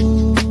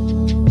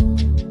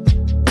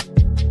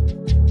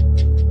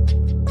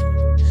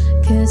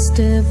 'Cause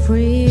the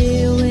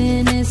free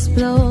wind is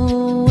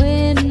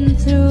blowing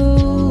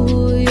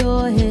through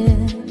your hair,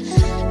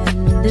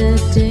 and the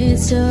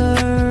days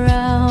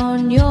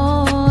around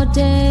your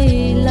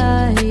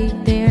daylight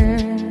there.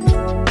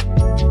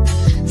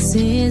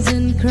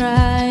 Season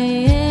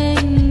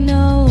crying,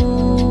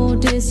 no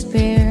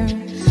despair.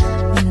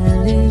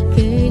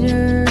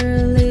 Alligator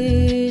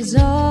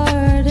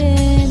lizard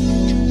in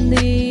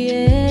the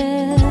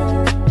air.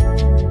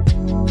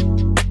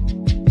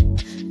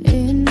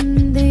 In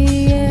the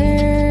air.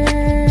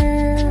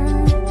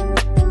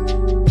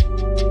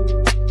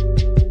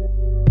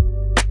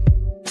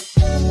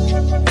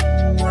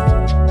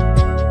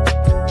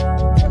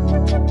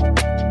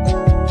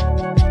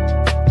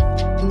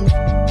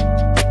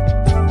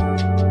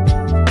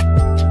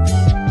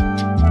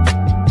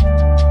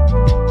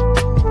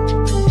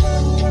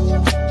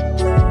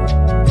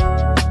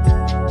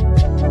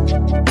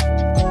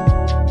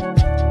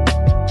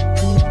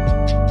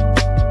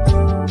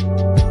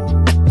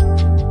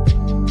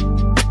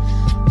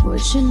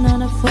 Watching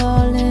on a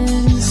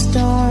falling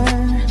star,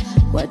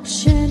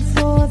 watching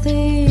for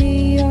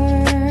the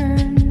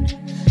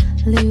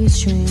early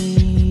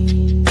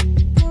train.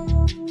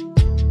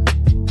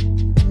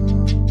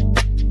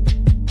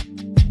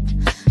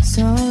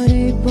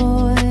 Sorry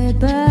boy,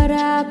 but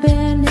I've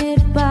been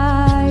hit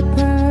by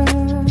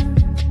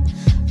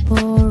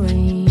purple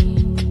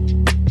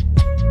rain.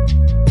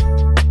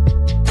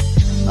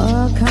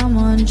 Oh come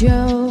on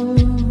Joe,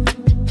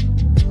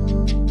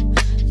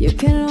 you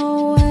can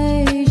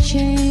always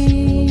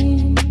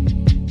change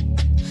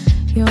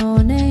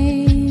your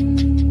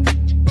name.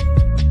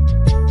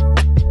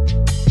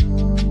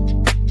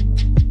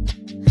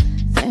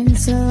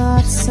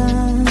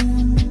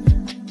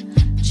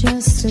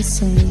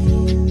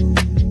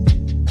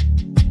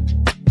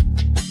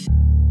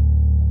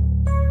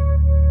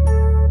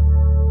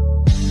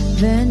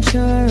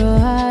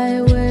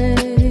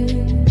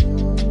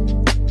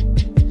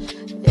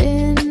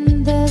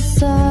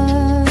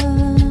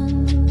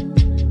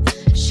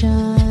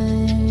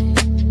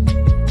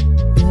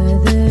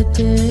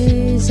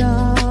 days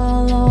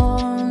are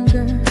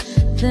longer,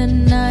 the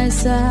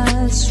nights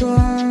are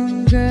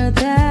stronger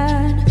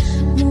than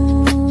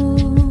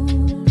moonshine.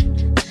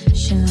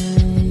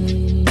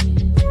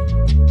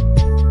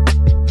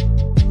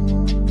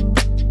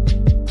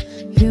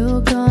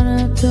 You're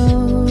gonna do,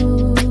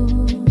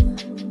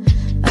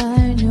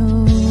 I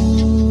know.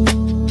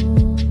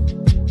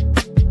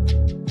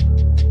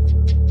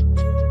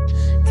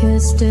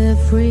 'Cause the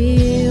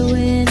free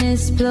wind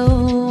is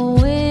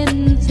blowing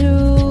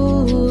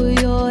through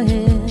your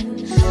hair,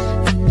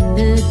 and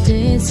the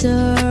days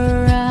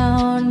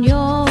around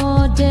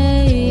your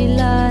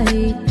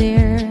daylight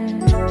there.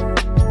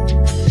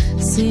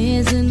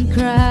 Season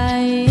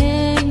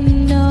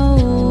crying, no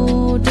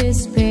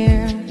despair.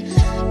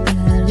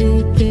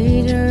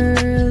 Alligator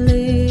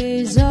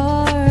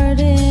lizard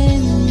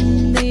in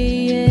the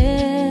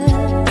air.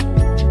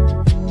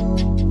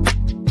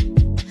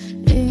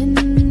 In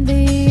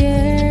the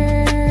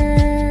air.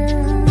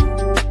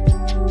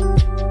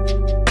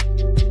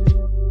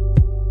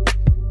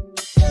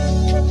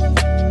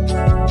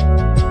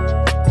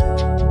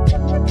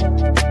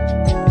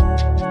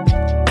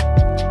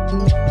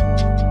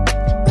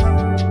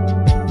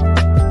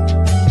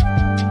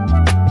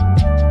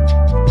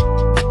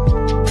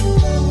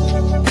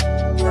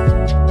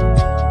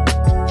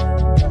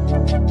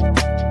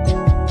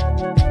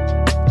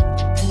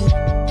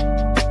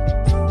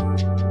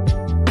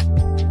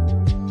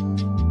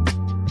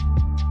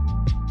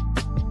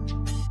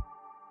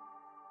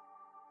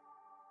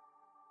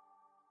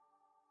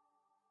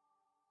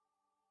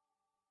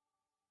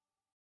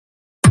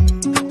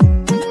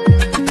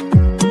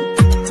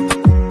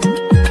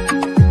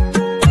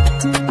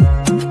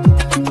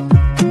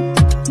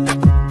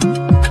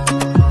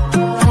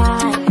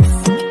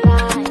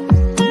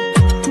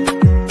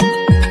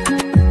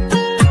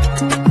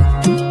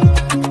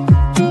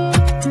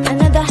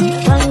 Another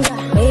banger,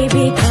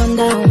 baby, calm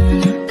down,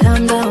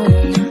 calm down.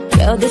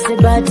 Girl, this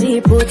your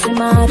body puts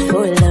my heart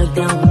for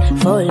lockdown,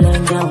 oh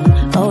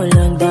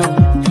lockdown.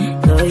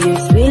 Girl, you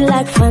sweet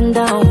like fun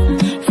down,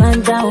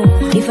 fun down.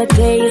 If I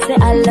tell you say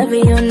I love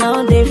you, you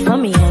know they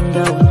from me young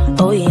girl,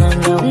 oh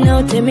young girl.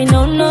 No, tell me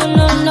no, no,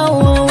 no, no,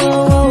 oh,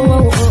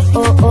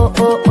 oh, oh, oh,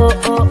 oh, oh,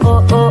 oh, oh,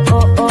 oh, oh,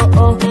 oh, oh,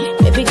 oh.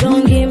 Baby,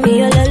 gon' give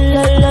me a la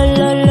la la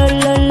la la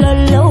la la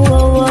la, oh, oh,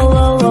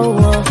 oh, oh,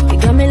 oh. You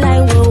got me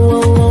like whoa,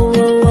 whoa, whoa,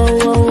 whoa, whoa,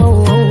 whoa,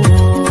 whoa,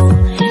 whoa.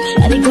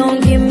 Shawty gon'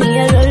 give me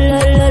a la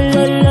la la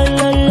la la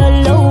la la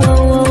la, oh, oh,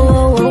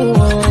 oh, oh,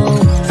 oh.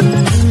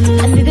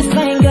 I see this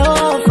fine girl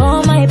for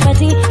my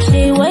party,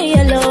 she way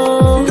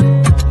yellow.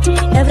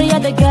 Every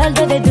other girl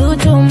that they do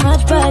too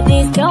much, but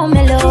this girl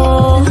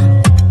mellow.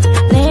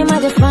 Name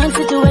of the fun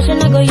situation,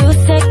 I go use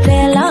tech,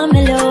 tell I'm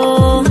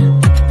mellow.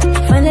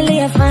 Finally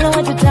I find out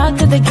what to talk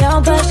to the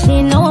girl, but she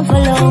ain't no one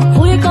follow.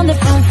 Who you on the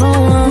phone for?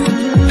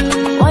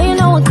 Why you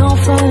know I come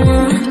from?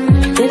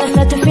 Then I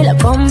start to feel a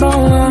bum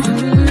bum.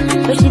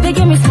 But she did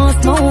give me small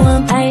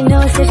one. I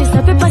know, so she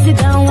stop it, pass it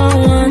down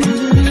one.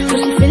 But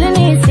she feeling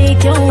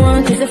insecure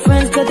one. Cause her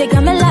friends, cause they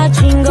got me like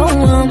chingo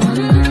one.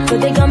 Cause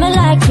they got me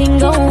like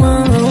chingo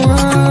one.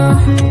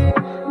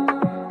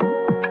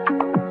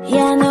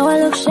 Yeah, I know I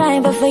look shy,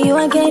 but for you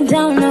I get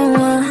down no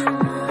one.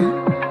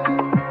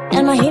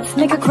 And my hips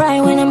make her cry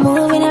when I'm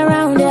moving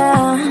around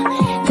her.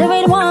 Do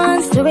it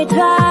once, do it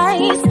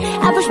twice.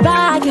 I push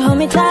back, you hold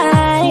me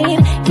tight.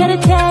 Get a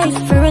taste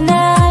for a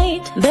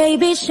night.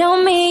 Baby,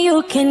 show me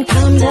you can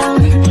calm down,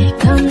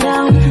 calm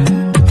down.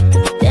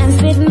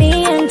 Dance with me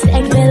and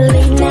take the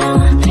lead now,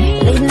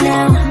 lead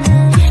now.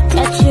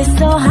 Got you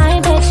so high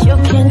that you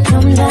can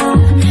come down,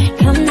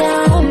 come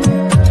down.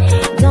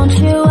 Don't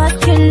you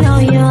ask, you know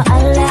you're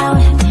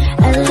allowed,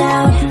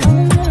 allowed.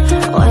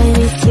 When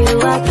it's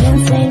you, I can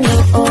say no,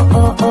 oh,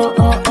 oh, oh,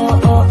 oh, oh,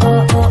 oh,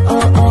 oh, oh,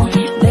 oh, oh.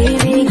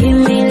 Baby, give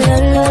me la,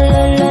 la,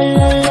 la, la,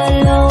 la, la,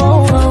 la,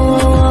 oh, oh,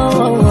 oh,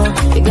 oh, oh.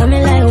 You got me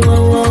like whoa,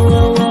 whoa,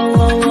 whoa, whoa,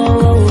 whoa, whoa,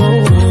 whoa, whoa.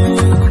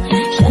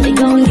 Shawty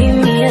gon' give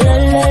me a la,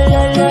 la,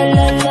 la, la,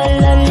 la, la,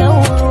 la, la, oh,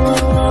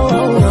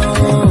 oh,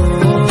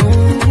 oh.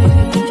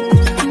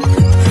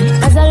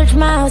 As I reach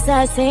my house, I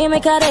say,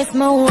 make her rest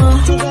my one.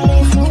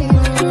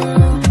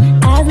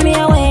 As me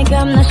I wake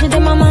up, now she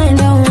in my mind,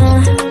 oh,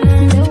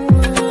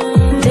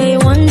 day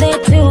one, day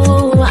two,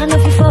 I know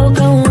if you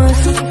focus.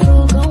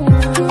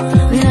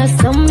 Now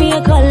send me a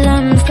call,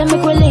 send me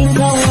quickly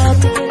go up.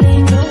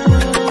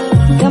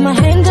 Got my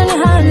hand on your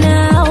heart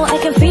now, I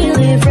can feel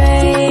it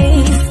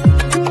race.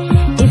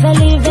 If I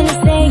leave, then you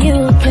say you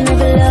can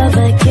never love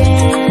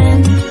again.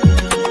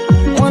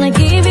 Wanna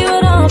give you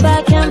it all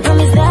back, can't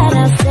promise that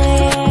I'll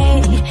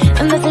stay.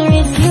 And that's the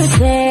risk you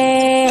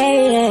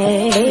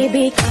take.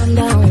 Baby, calm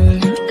down,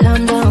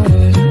 calm down.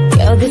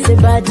 Girl, this is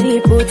bad.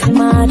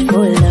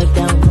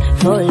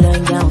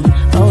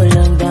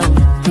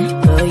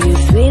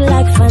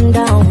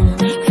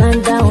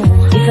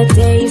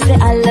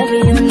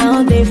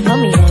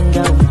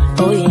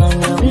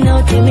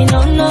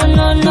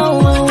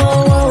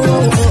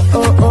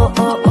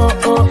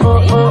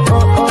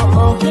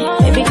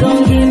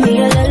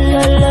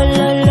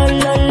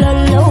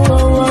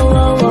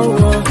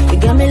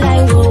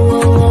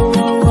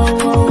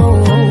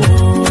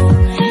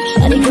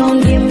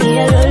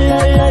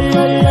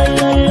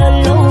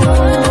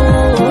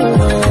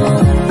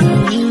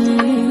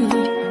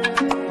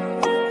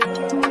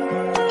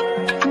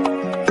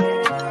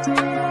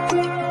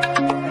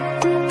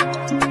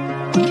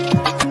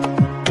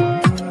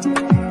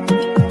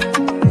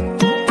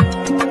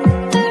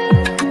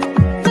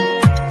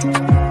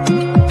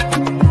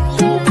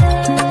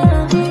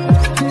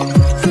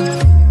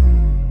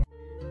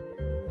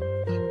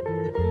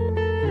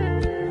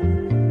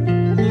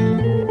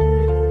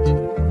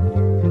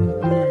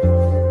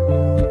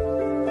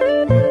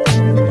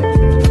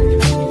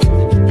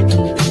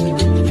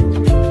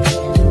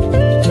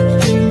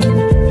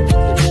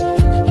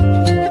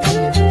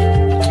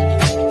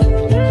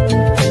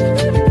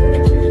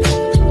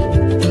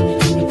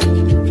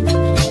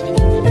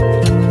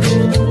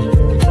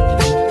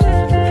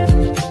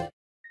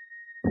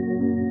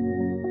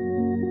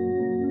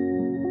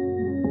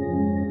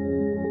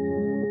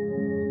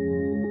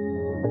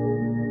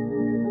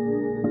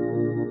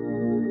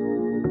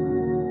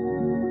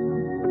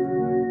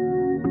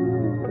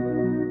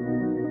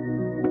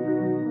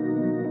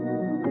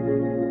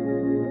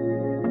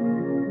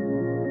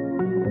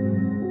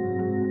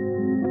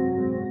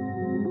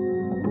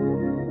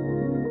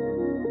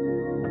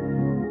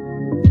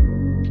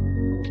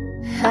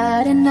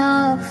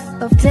 enough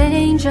of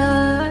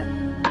danger.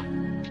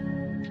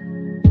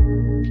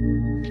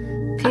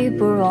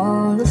 People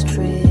on the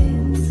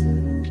streets,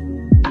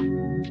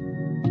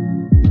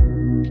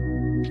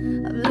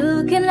 I'm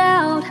looking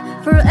out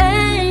for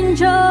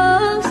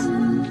angels.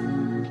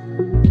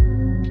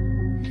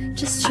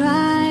 Just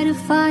try to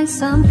find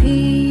some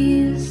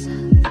peace.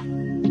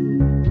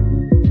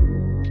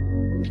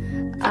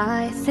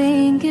 I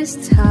think it's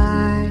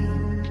time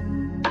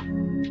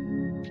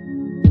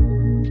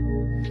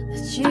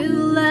that you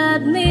let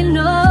me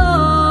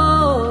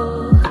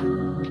know.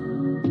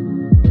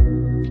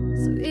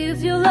 So if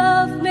you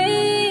love me,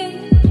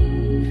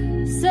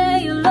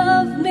 say you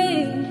love me.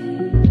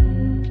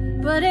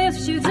 But if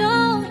you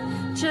don't,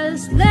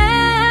 just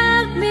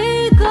let me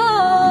go.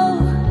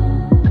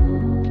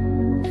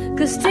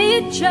 'Cause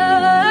teacher,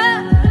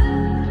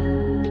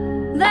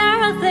 there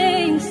are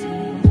things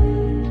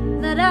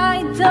that I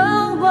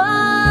don't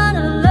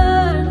wanna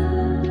learn.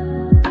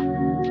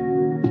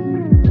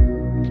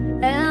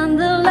 And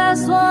the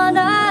last one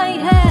I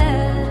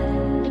had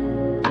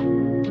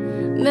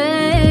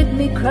made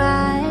me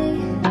cry.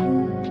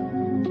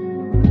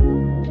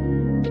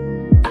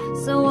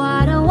 So I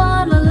don't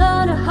wanna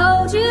learn to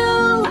hold you,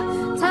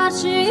 touch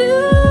you.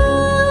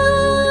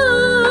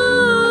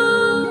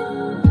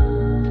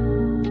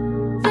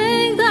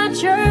 Think that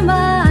you're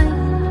mine,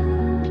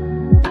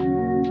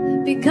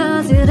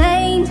 because it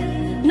ain't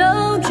no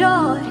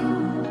joy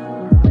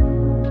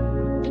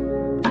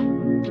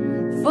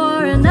for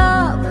an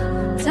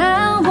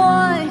uptown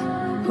boy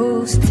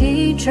whose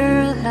teacher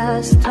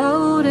has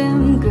told him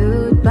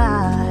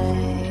goodbye,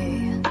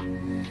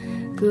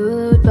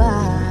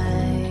 goodbye.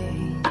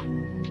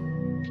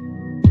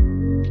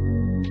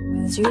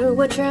 Once you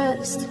were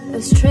just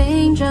a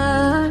stranger,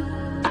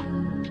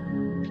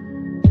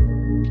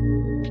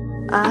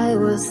 I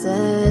was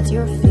at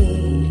your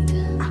feet.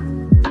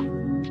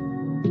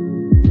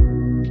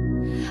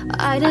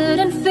 I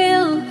didn't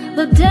feel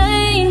the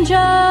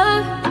danger.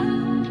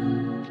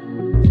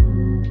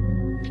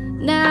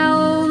 Now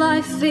I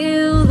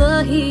feel the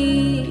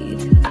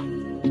heat.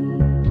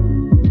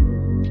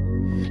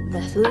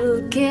 That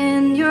look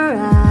in your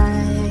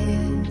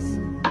eyes,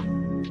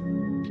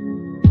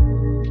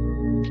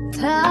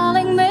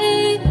 telling me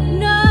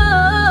no.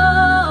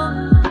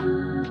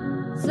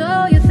 So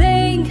you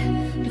think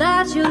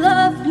that you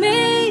love me?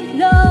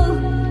 No,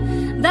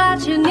 that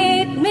you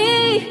need me.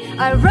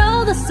 I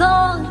wrote the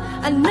song,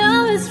 I know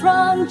it's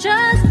wrong,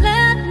 just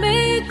let me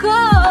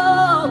go.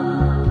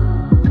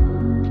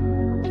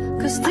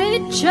 'Cause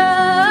teacher,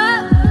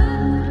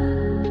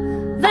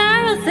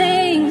 there are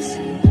things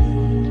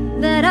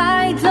that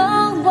I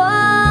don't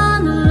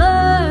wanna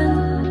learn.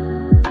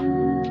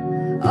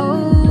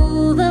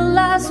 Oh, the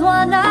last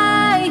one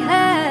I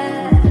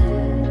had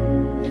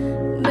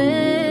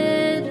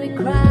made me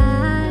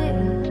cry.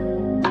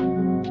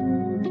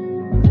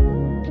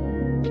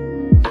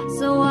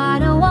 So I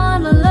don't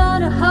wanna learn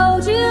to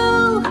hold you,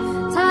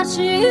 touch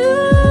you.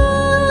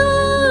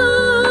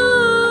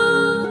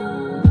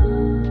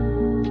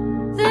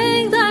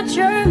 Think that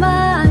you're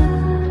mine,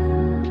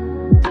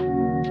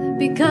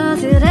 because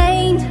it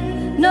ain't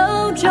no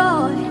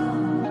joy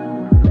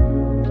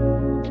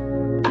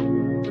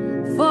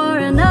for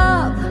an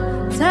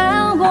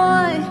uptown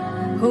boy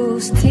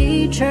whose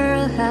teacher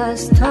has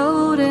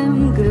told him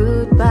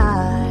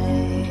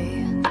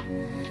goodbye,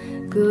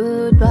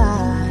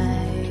 goodbye.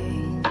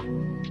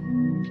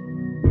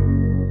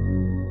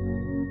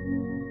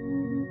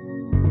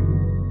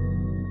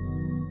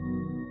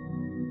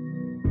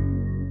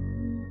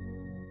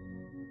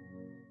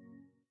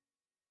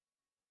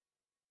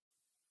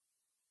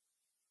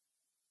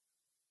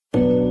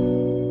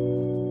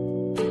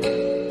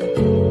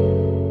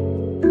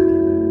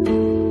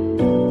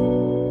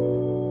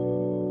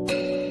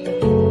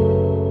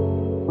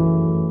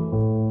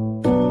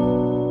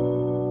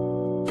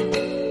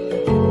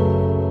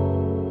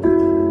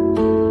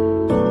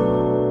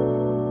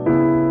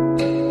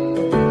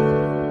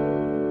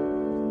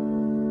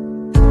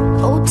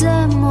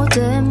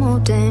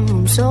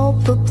 I'm so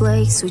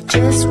perplexed with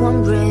just one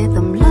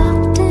rhythm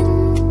locked in.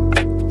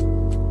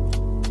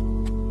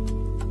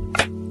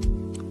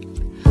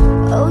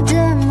 Oh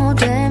damn, oh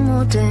damn,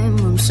 oh damn,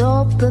 I'm so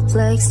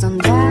perplexed, and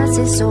that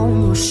is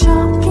almost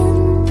shocking.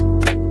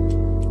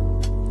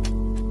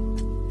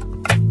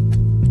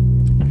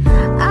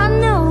 I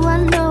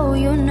know,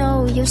 you know,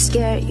 you're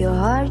scared, your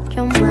heart,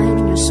 your mind,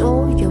 your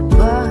soul, your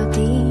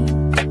body.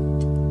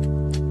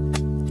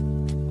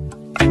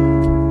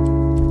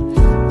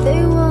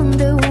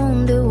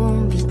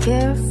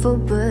 Careful,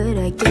 but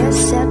I guess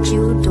that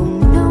you don't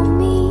know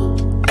me.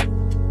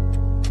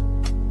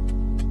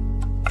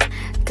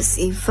 'Cause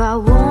if I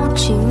want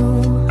you,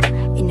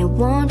 and I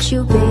want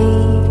you,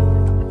 babe,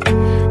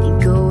 and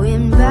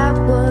going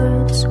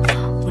backwards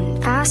when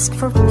I ask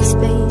for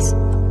space.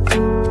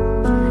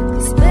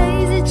 'Cause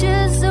space is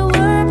just a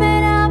word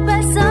made up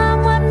by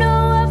someone who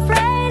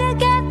afraid to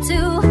get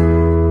too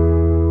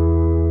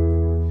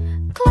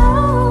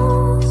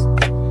close.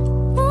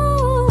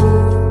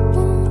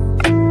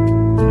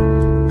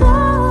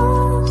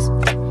 Close.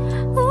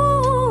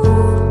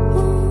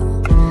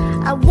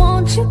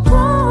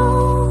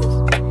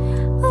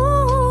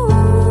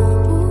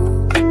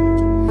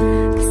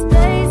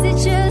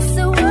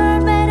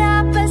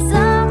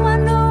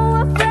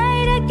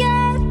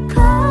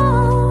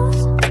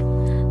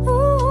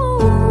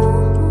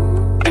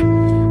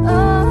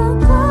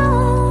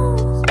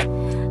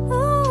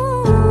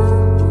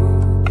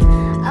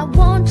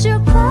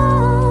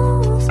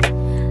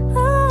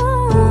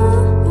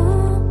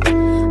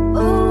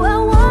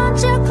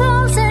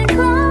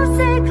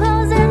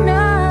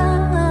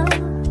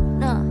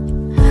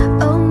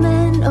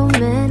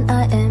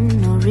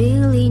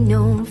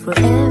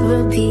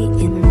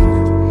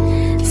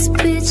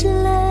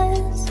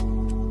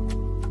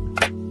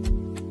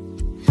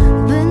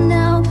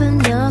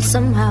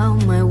 somehow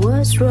my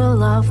words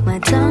roll off my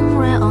tongue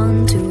right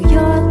onto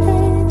your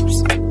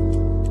lips.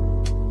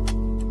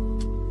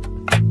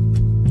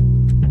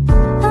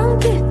 I'm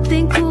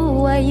keeping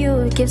cool while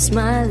you keep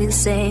smiling,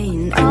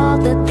 saying all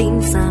the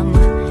things I'm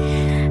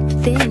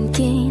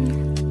thinking.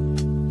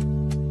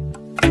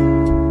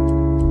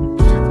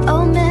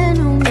 Oh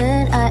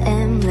man, I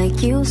am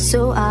like you,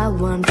 so I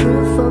want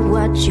proof of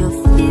what you're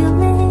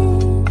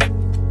feeling.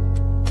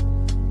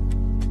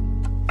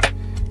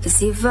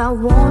 'Cause if I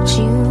want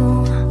you,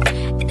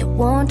 and I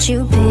want you,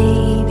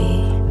 baby,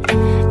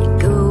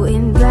 and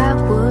going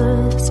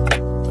backwards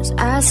was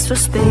ask for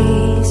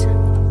space.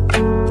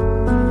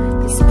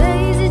 'Cause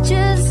space is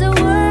just a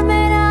word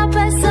made up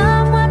by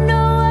someone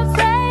who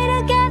afraid to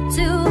get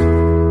too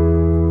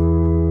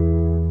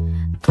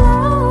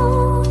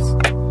close.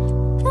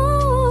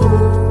 Close.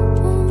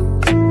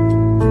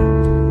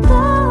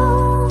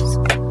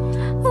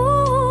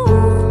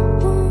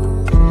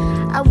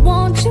 I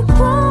want you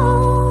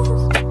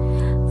close.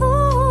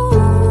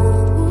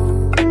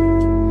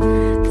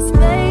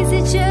 Space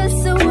is just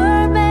a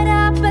word made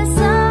up by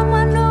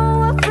someone who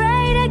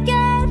afraid to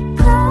get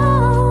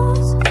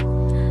close.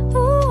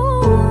 Oh,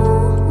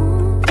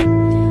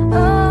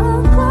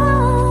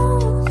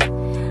 close.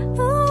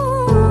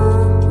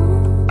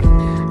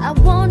 I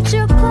want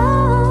you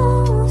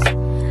close.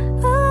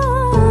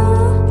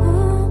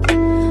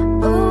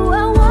 Oh,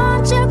 I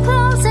want you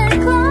close and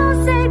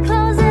close and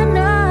close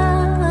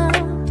enough.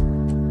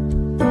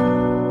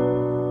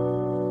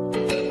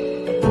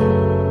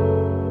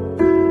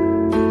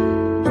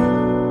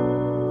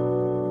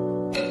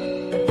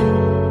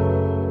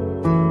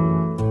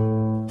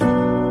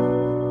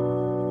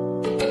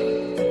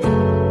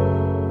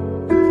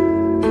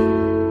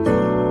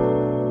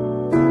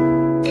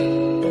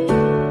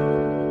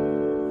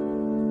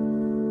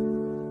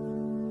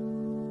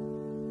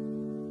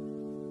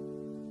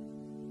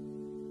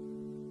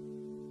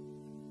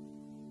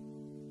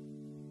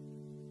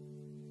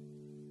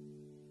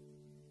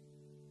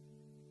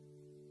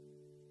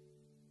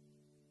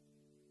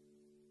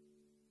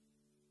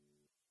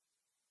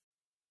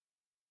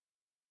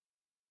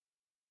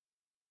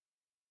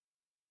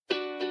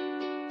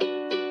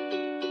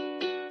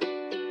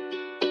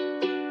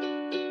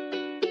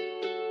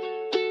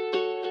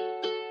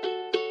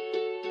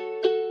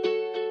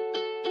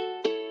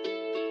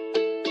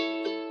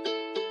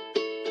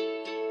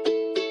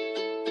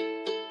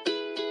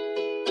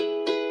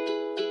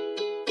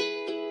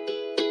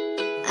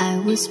 I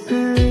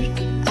whispered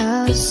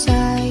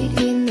outside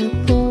in the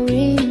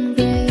pouring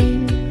rain,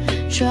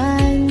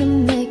 trying to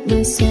make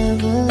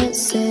myself a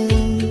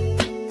sound.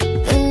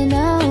 Then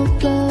I'll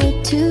flow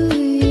to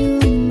you,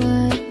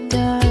 my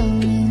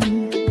darling,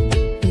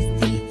 with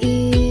the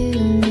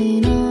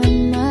evening on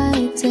my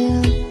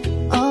tail.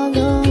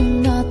 Although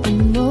not the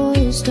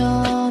most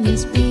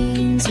honest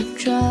means of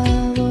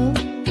travel,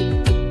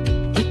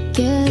 it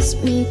gets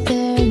me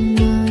there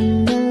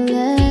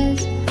nonetheless.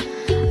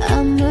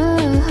 I'm a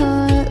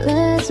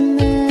heartless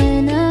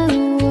man at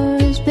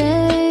worst,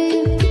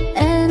 babe,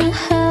 and a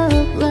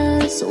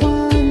helpless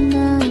one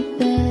at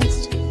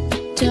best.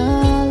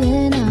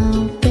 Darling,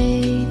 I'll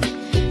bathe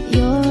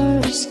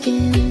your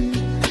skin,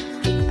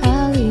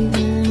 I'll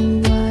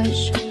even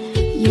wash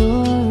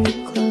your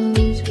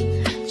clothes.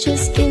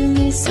 Just give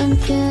me some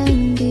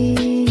candy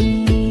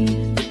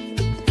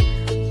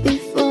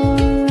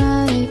before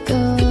I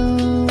go.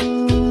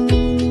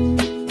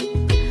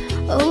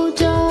 Oh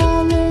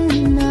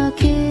darling, I'll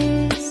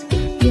kiss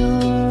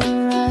your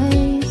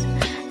eyes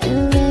and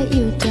let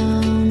you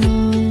down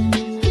on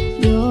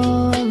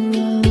your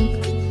rug.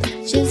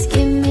 Just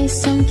give me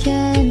some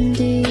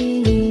candy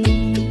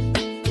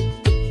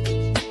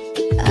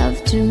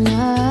after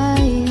my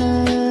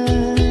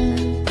hug.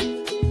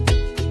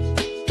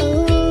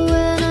 Oh,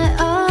 and I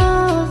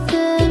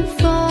often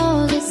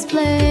fall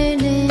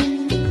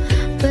explaining,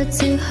 but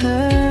to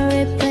her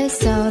it plays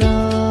out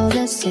all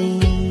the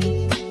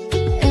same.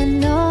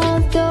 And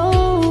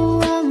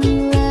although I'm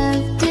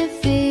left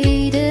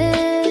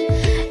defeated,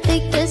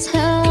 it gets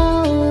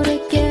held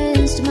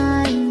against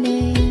my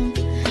name.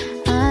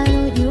 I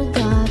know you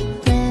got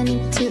plenty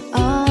to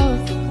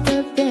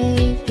offer,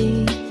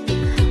 baby,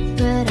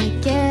 but I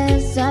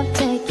guess I've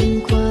taken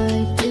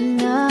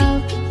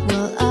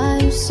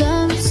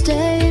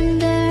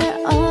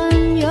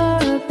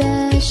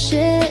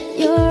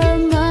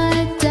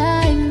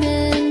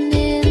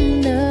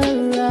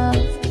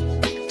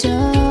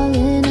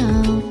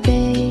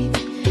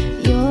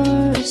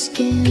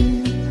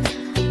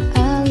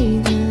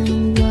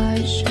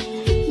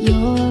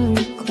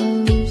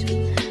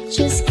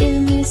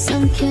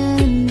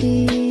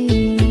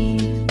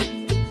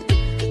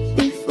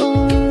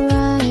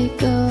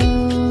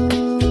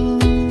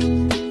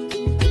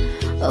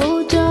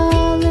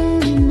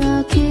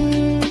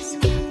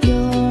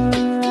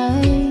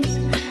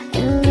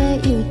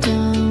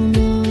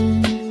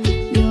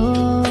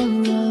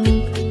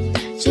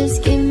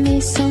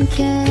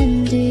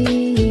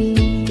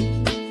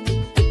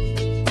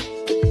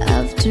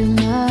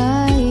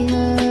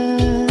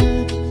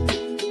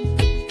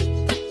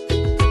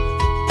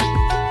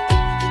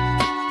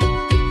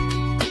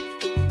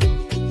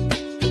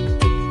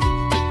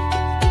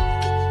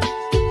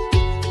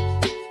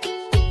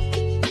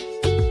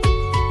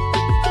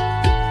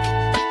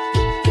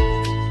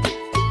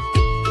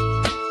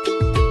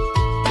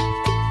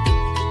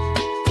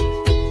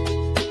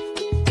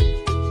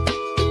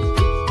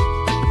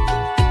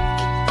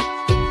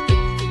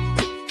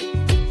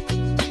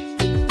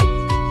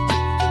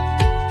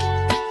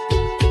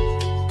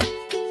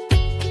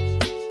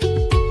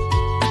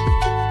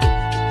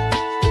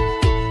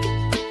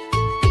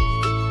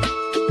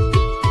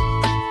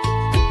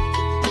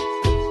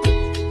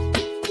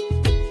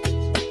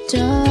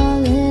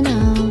darling,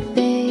 I'll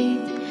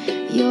bathe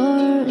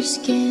your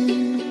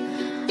skin.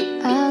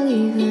 I'll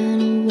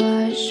even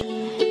wash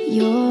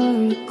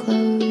your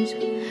clothes.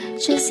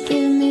 Just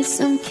give me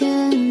some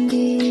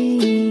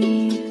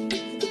candy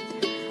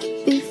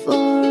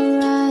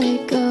before I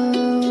go.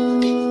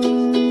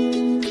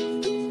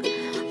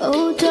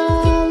 Oh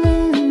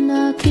darling,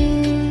 I'll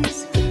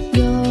kiss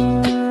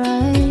your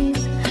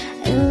eyes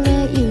and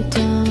let you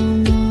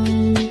down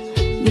on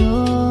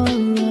your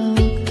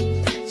rug.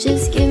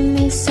 Just give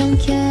me some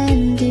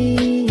candy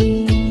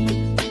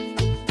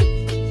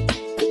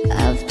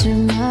after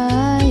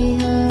my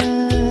hug.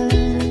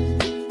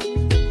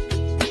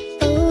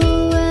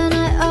 Oh, and I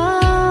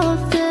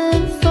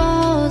often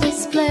fall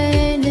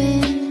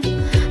explaining,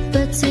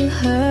 but to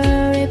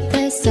her it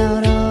plays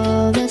out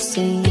all the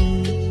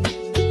same.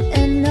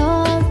 And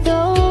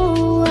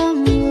although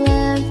I'm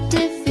left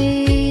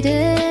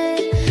defeated,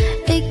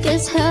 it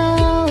gets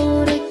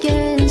held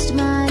against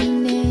my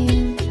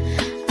name.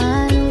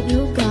 I know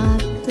you got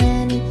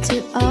plenty to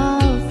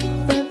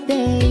offer,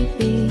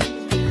 baby,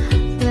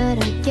 but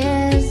I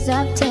guess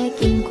I've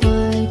taken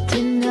quite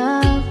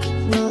enough.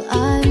 Well,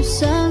 I'm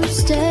some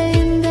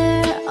staying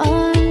there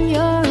on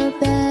your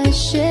bed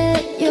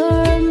sheet.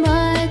 You're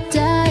my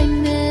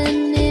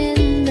diamond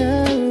in the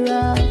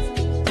rough.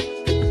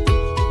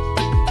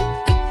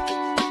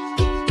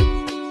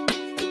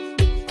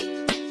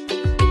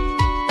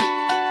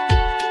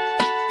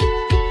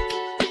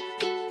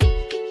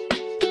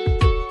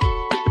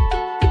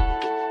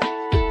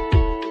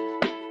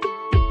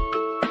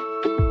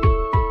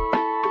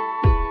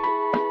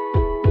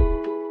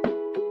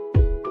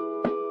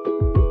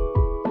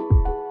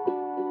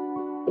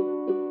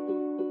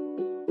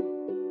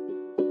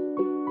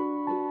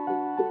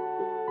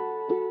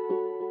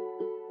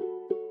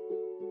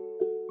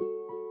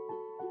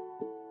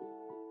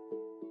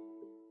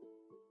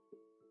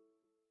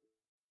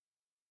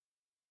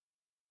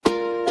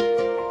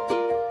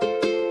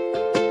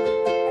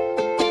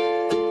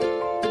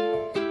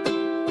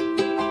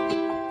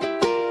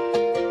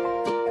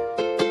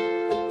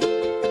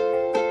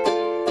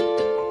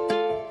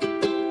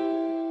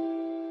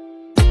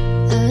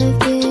 I've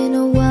been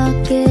a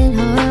walking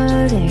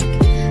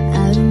heartache.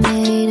 I've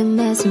made a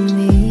mess of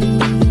me.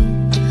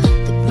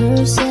 The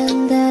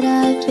person that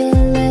I've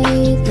been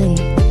lately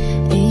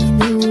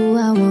ain't who I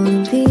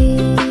wanna be.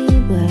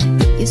 But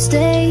you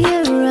stay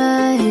here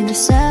right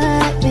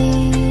beside me.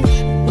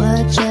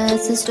 Watch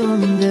as the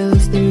storm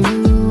blows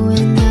through,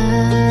 and I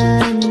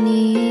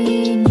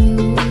need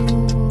you.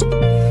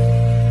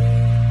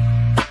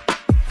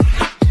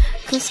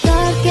 'Cause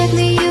God gave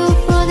me you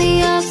for the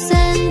ups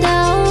and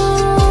downs.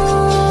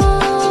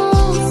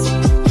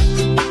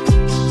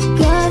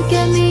 God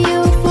gave me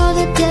you for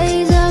the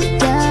days of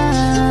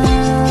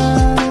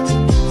doubt.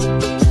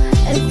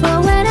 And for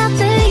when I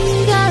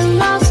think I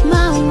lost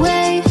my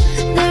way,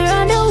 there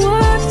are no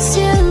words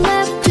here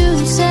left to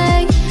say.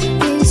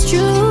 It's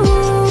true.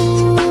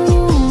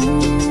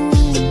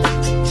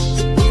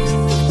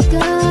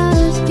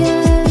 God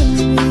gave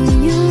me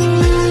you.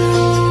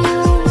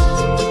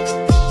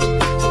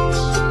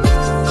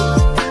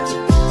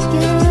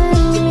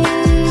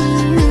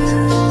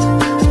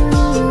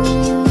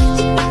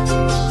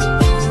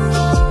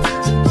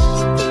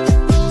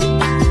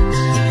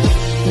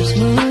 There's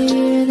more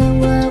here than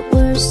what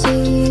we're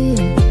seeing,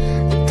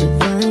 a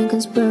divine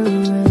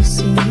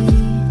conspiracy.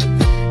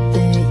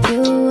 That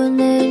you an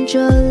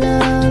angel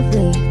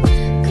lovely,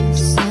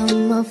 'cause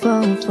I'm a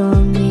fall for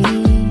me.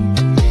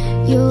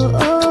 You'll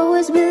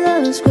always be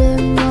love's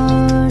great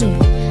morning,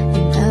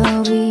 and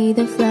I'll be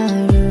the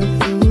flatter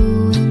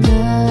fool, and I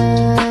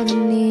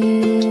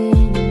need you.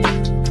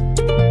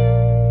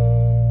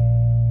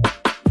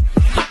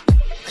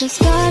 'Cause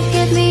God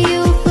gave me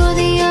you for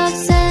the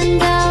ups and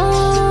downs.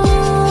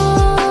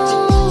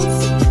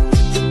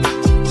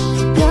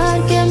 God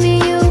gave me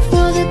you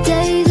for the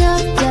days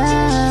of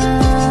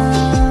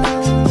doubt.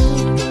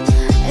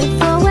 And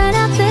for when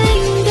I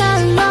think I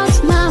lost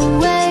my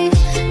way,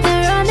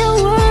 there are no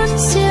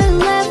words here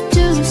left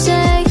to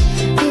say.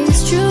 It's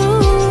true.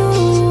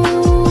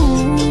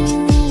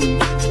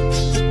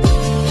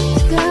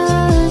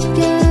 God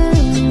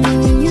gave me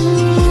you.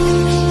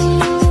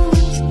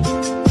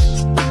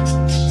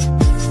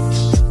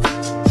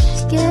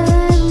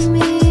 Give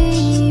me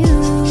you.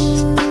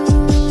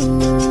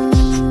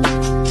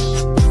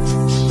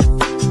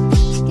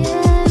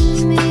 Give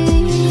me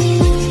you.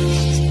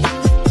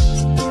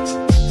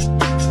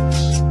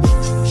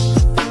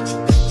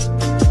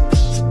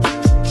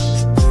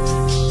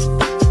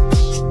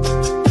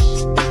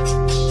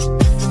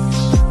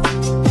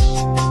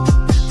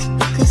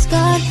 'Cause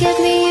God gave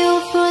me you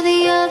for the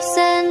ups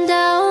and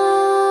downs.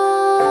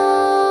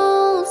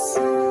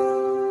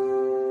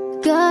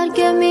 God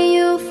gave me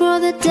you for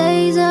the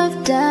days of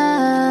doubt.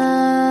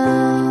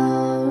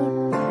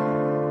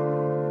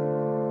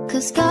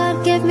 'Cause God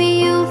gave me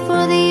you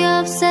for the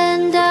ups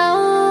and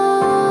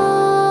downs.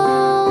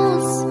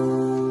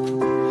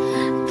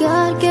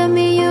 God gave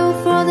me you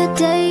for the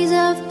days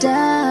of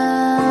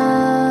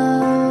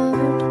doubt.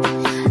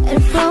 And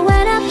for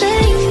when I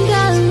think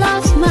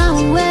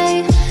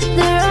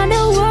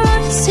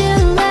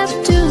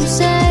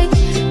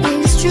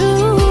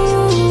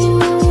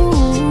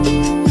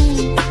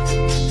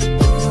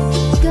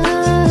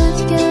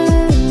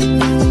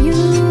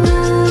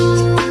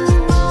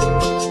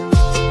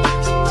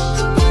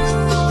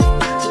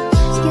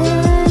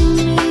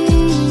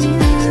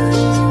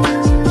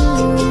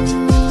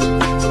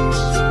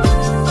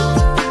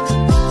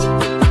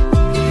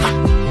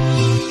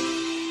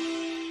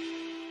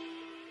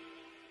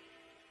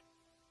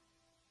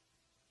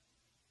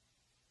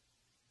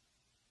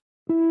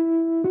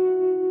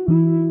Can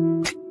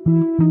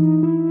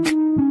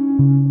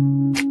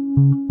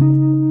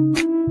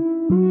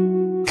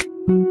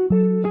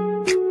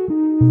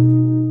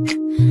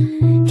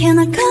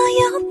I call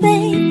you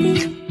baby?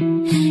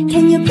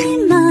 Can you be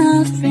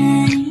my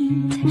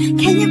friend?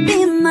 Can you be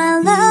my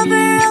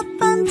lover up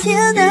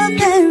until the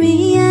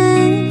very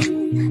end?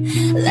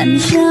 Let me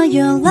show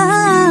you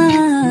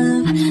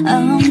love,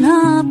 I'll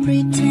not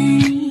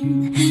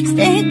pretend.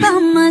 Stay by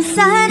my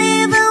side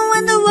even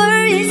when the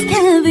world is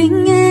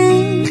caving in.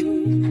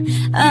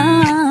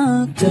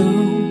 Oh,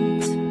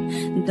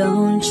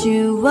 don't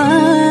you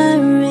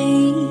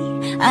worry,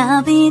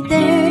 I'll be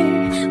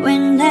there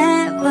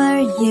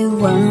whenever you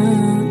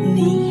want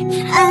me.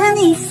 I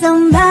need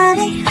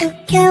somebody who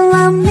can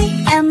love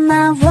me at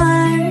my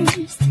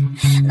worst.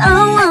 No,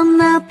 I'm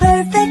not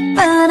perfect,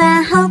 but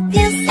I hope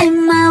you see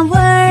my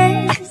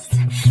words.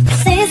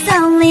 'Cause it's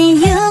only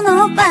you,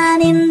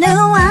 nobody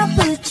knew I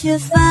put you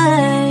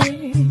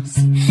first.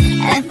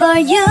 And for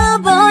you,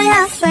 boy,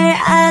 I swear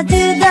I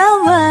do the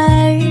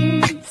worst.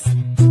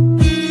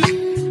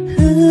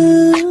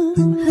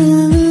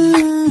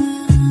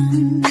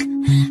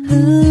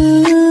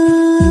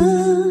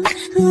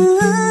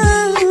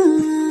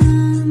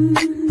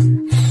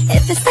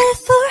 If it's set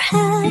for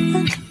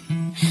heaven,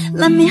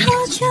 let me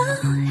hold your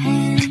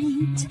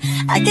hand.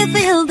 I can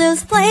feel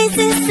those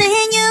places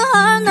in your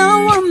heart no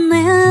one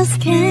else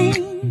can.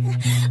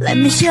 Let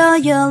me show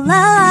you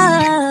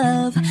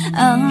love,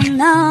 I'll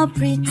not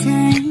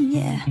pretend,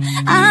 yeah.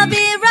 I'll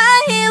be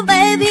right here,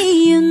 baby,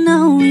 you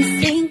know we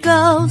sink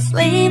or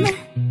swim.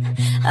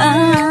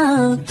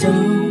 Oh,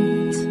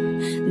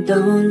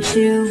 don't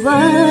you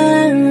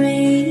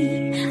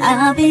worry,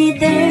 I'll be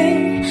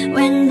there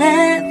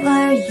whenever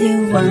you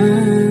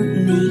want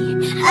me.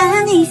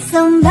 I need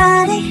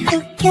somebody who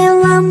can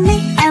love me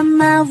at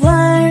my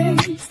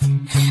worst.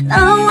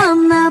 No,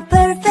 I'm not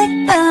perfect,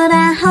 but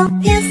I hope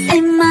you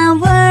see my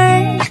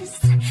words.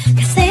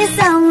 'Cause it's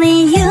only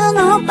you,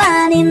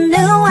 nobody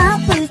knew I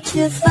put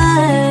you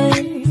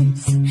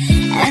first.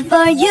 And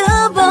for you,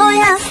 boy,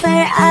 I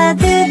swear I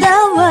do the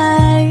worst.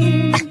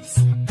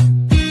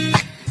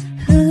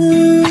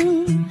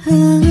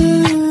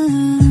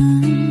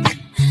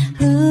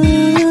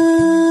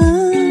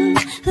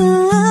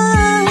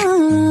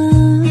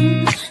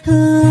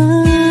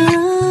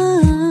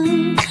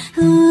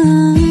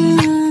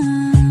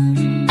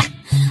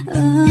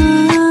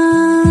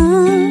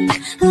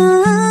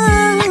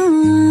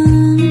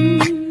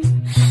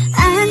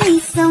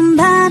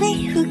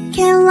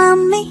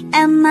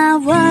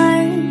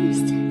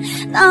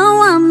 No,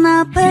 I'm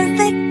not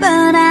perfect,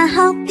 but I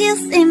hope you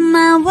see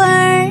my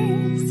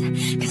words.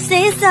 'Cause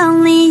it's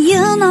only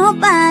you,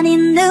 nobody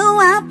knew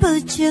I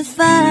put you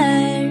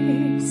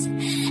first.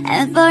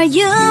 And for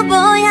you,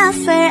 boy, I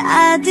swear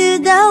I do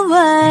the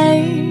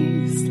worst.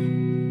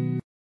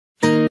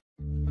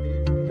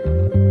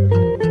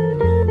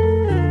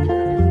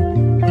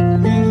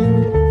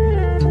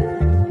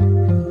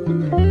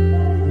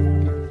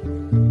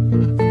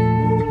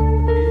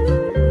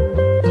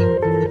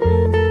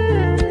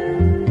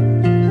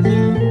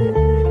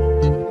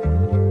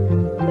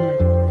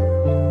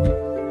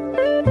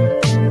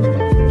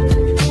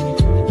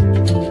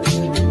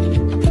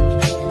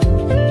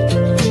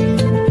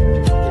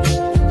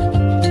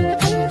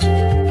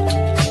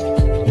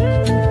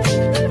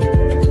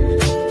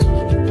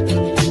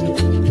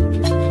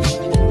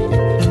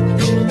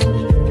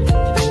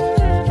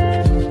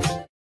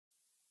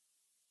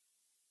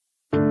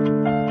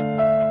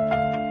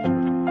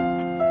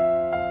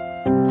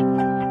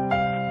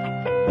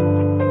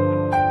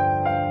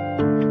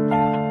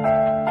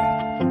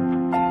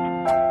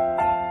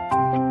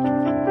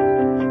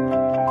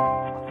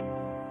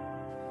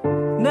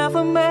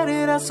 Never made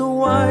it as a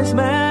wise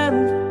man,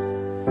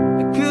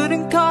 I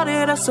couldn't cut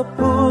it as a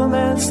poor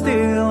man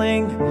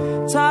stealing.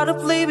 Tired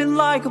of living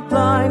like a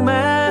blind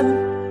man,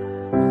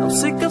 I'm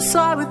sick of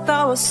sight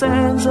without a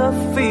sense of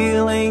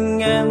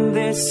feeling. And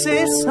this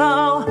is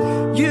how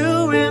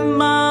you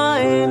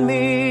remind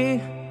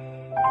me.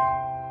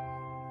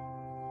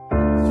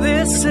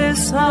 This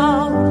is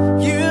how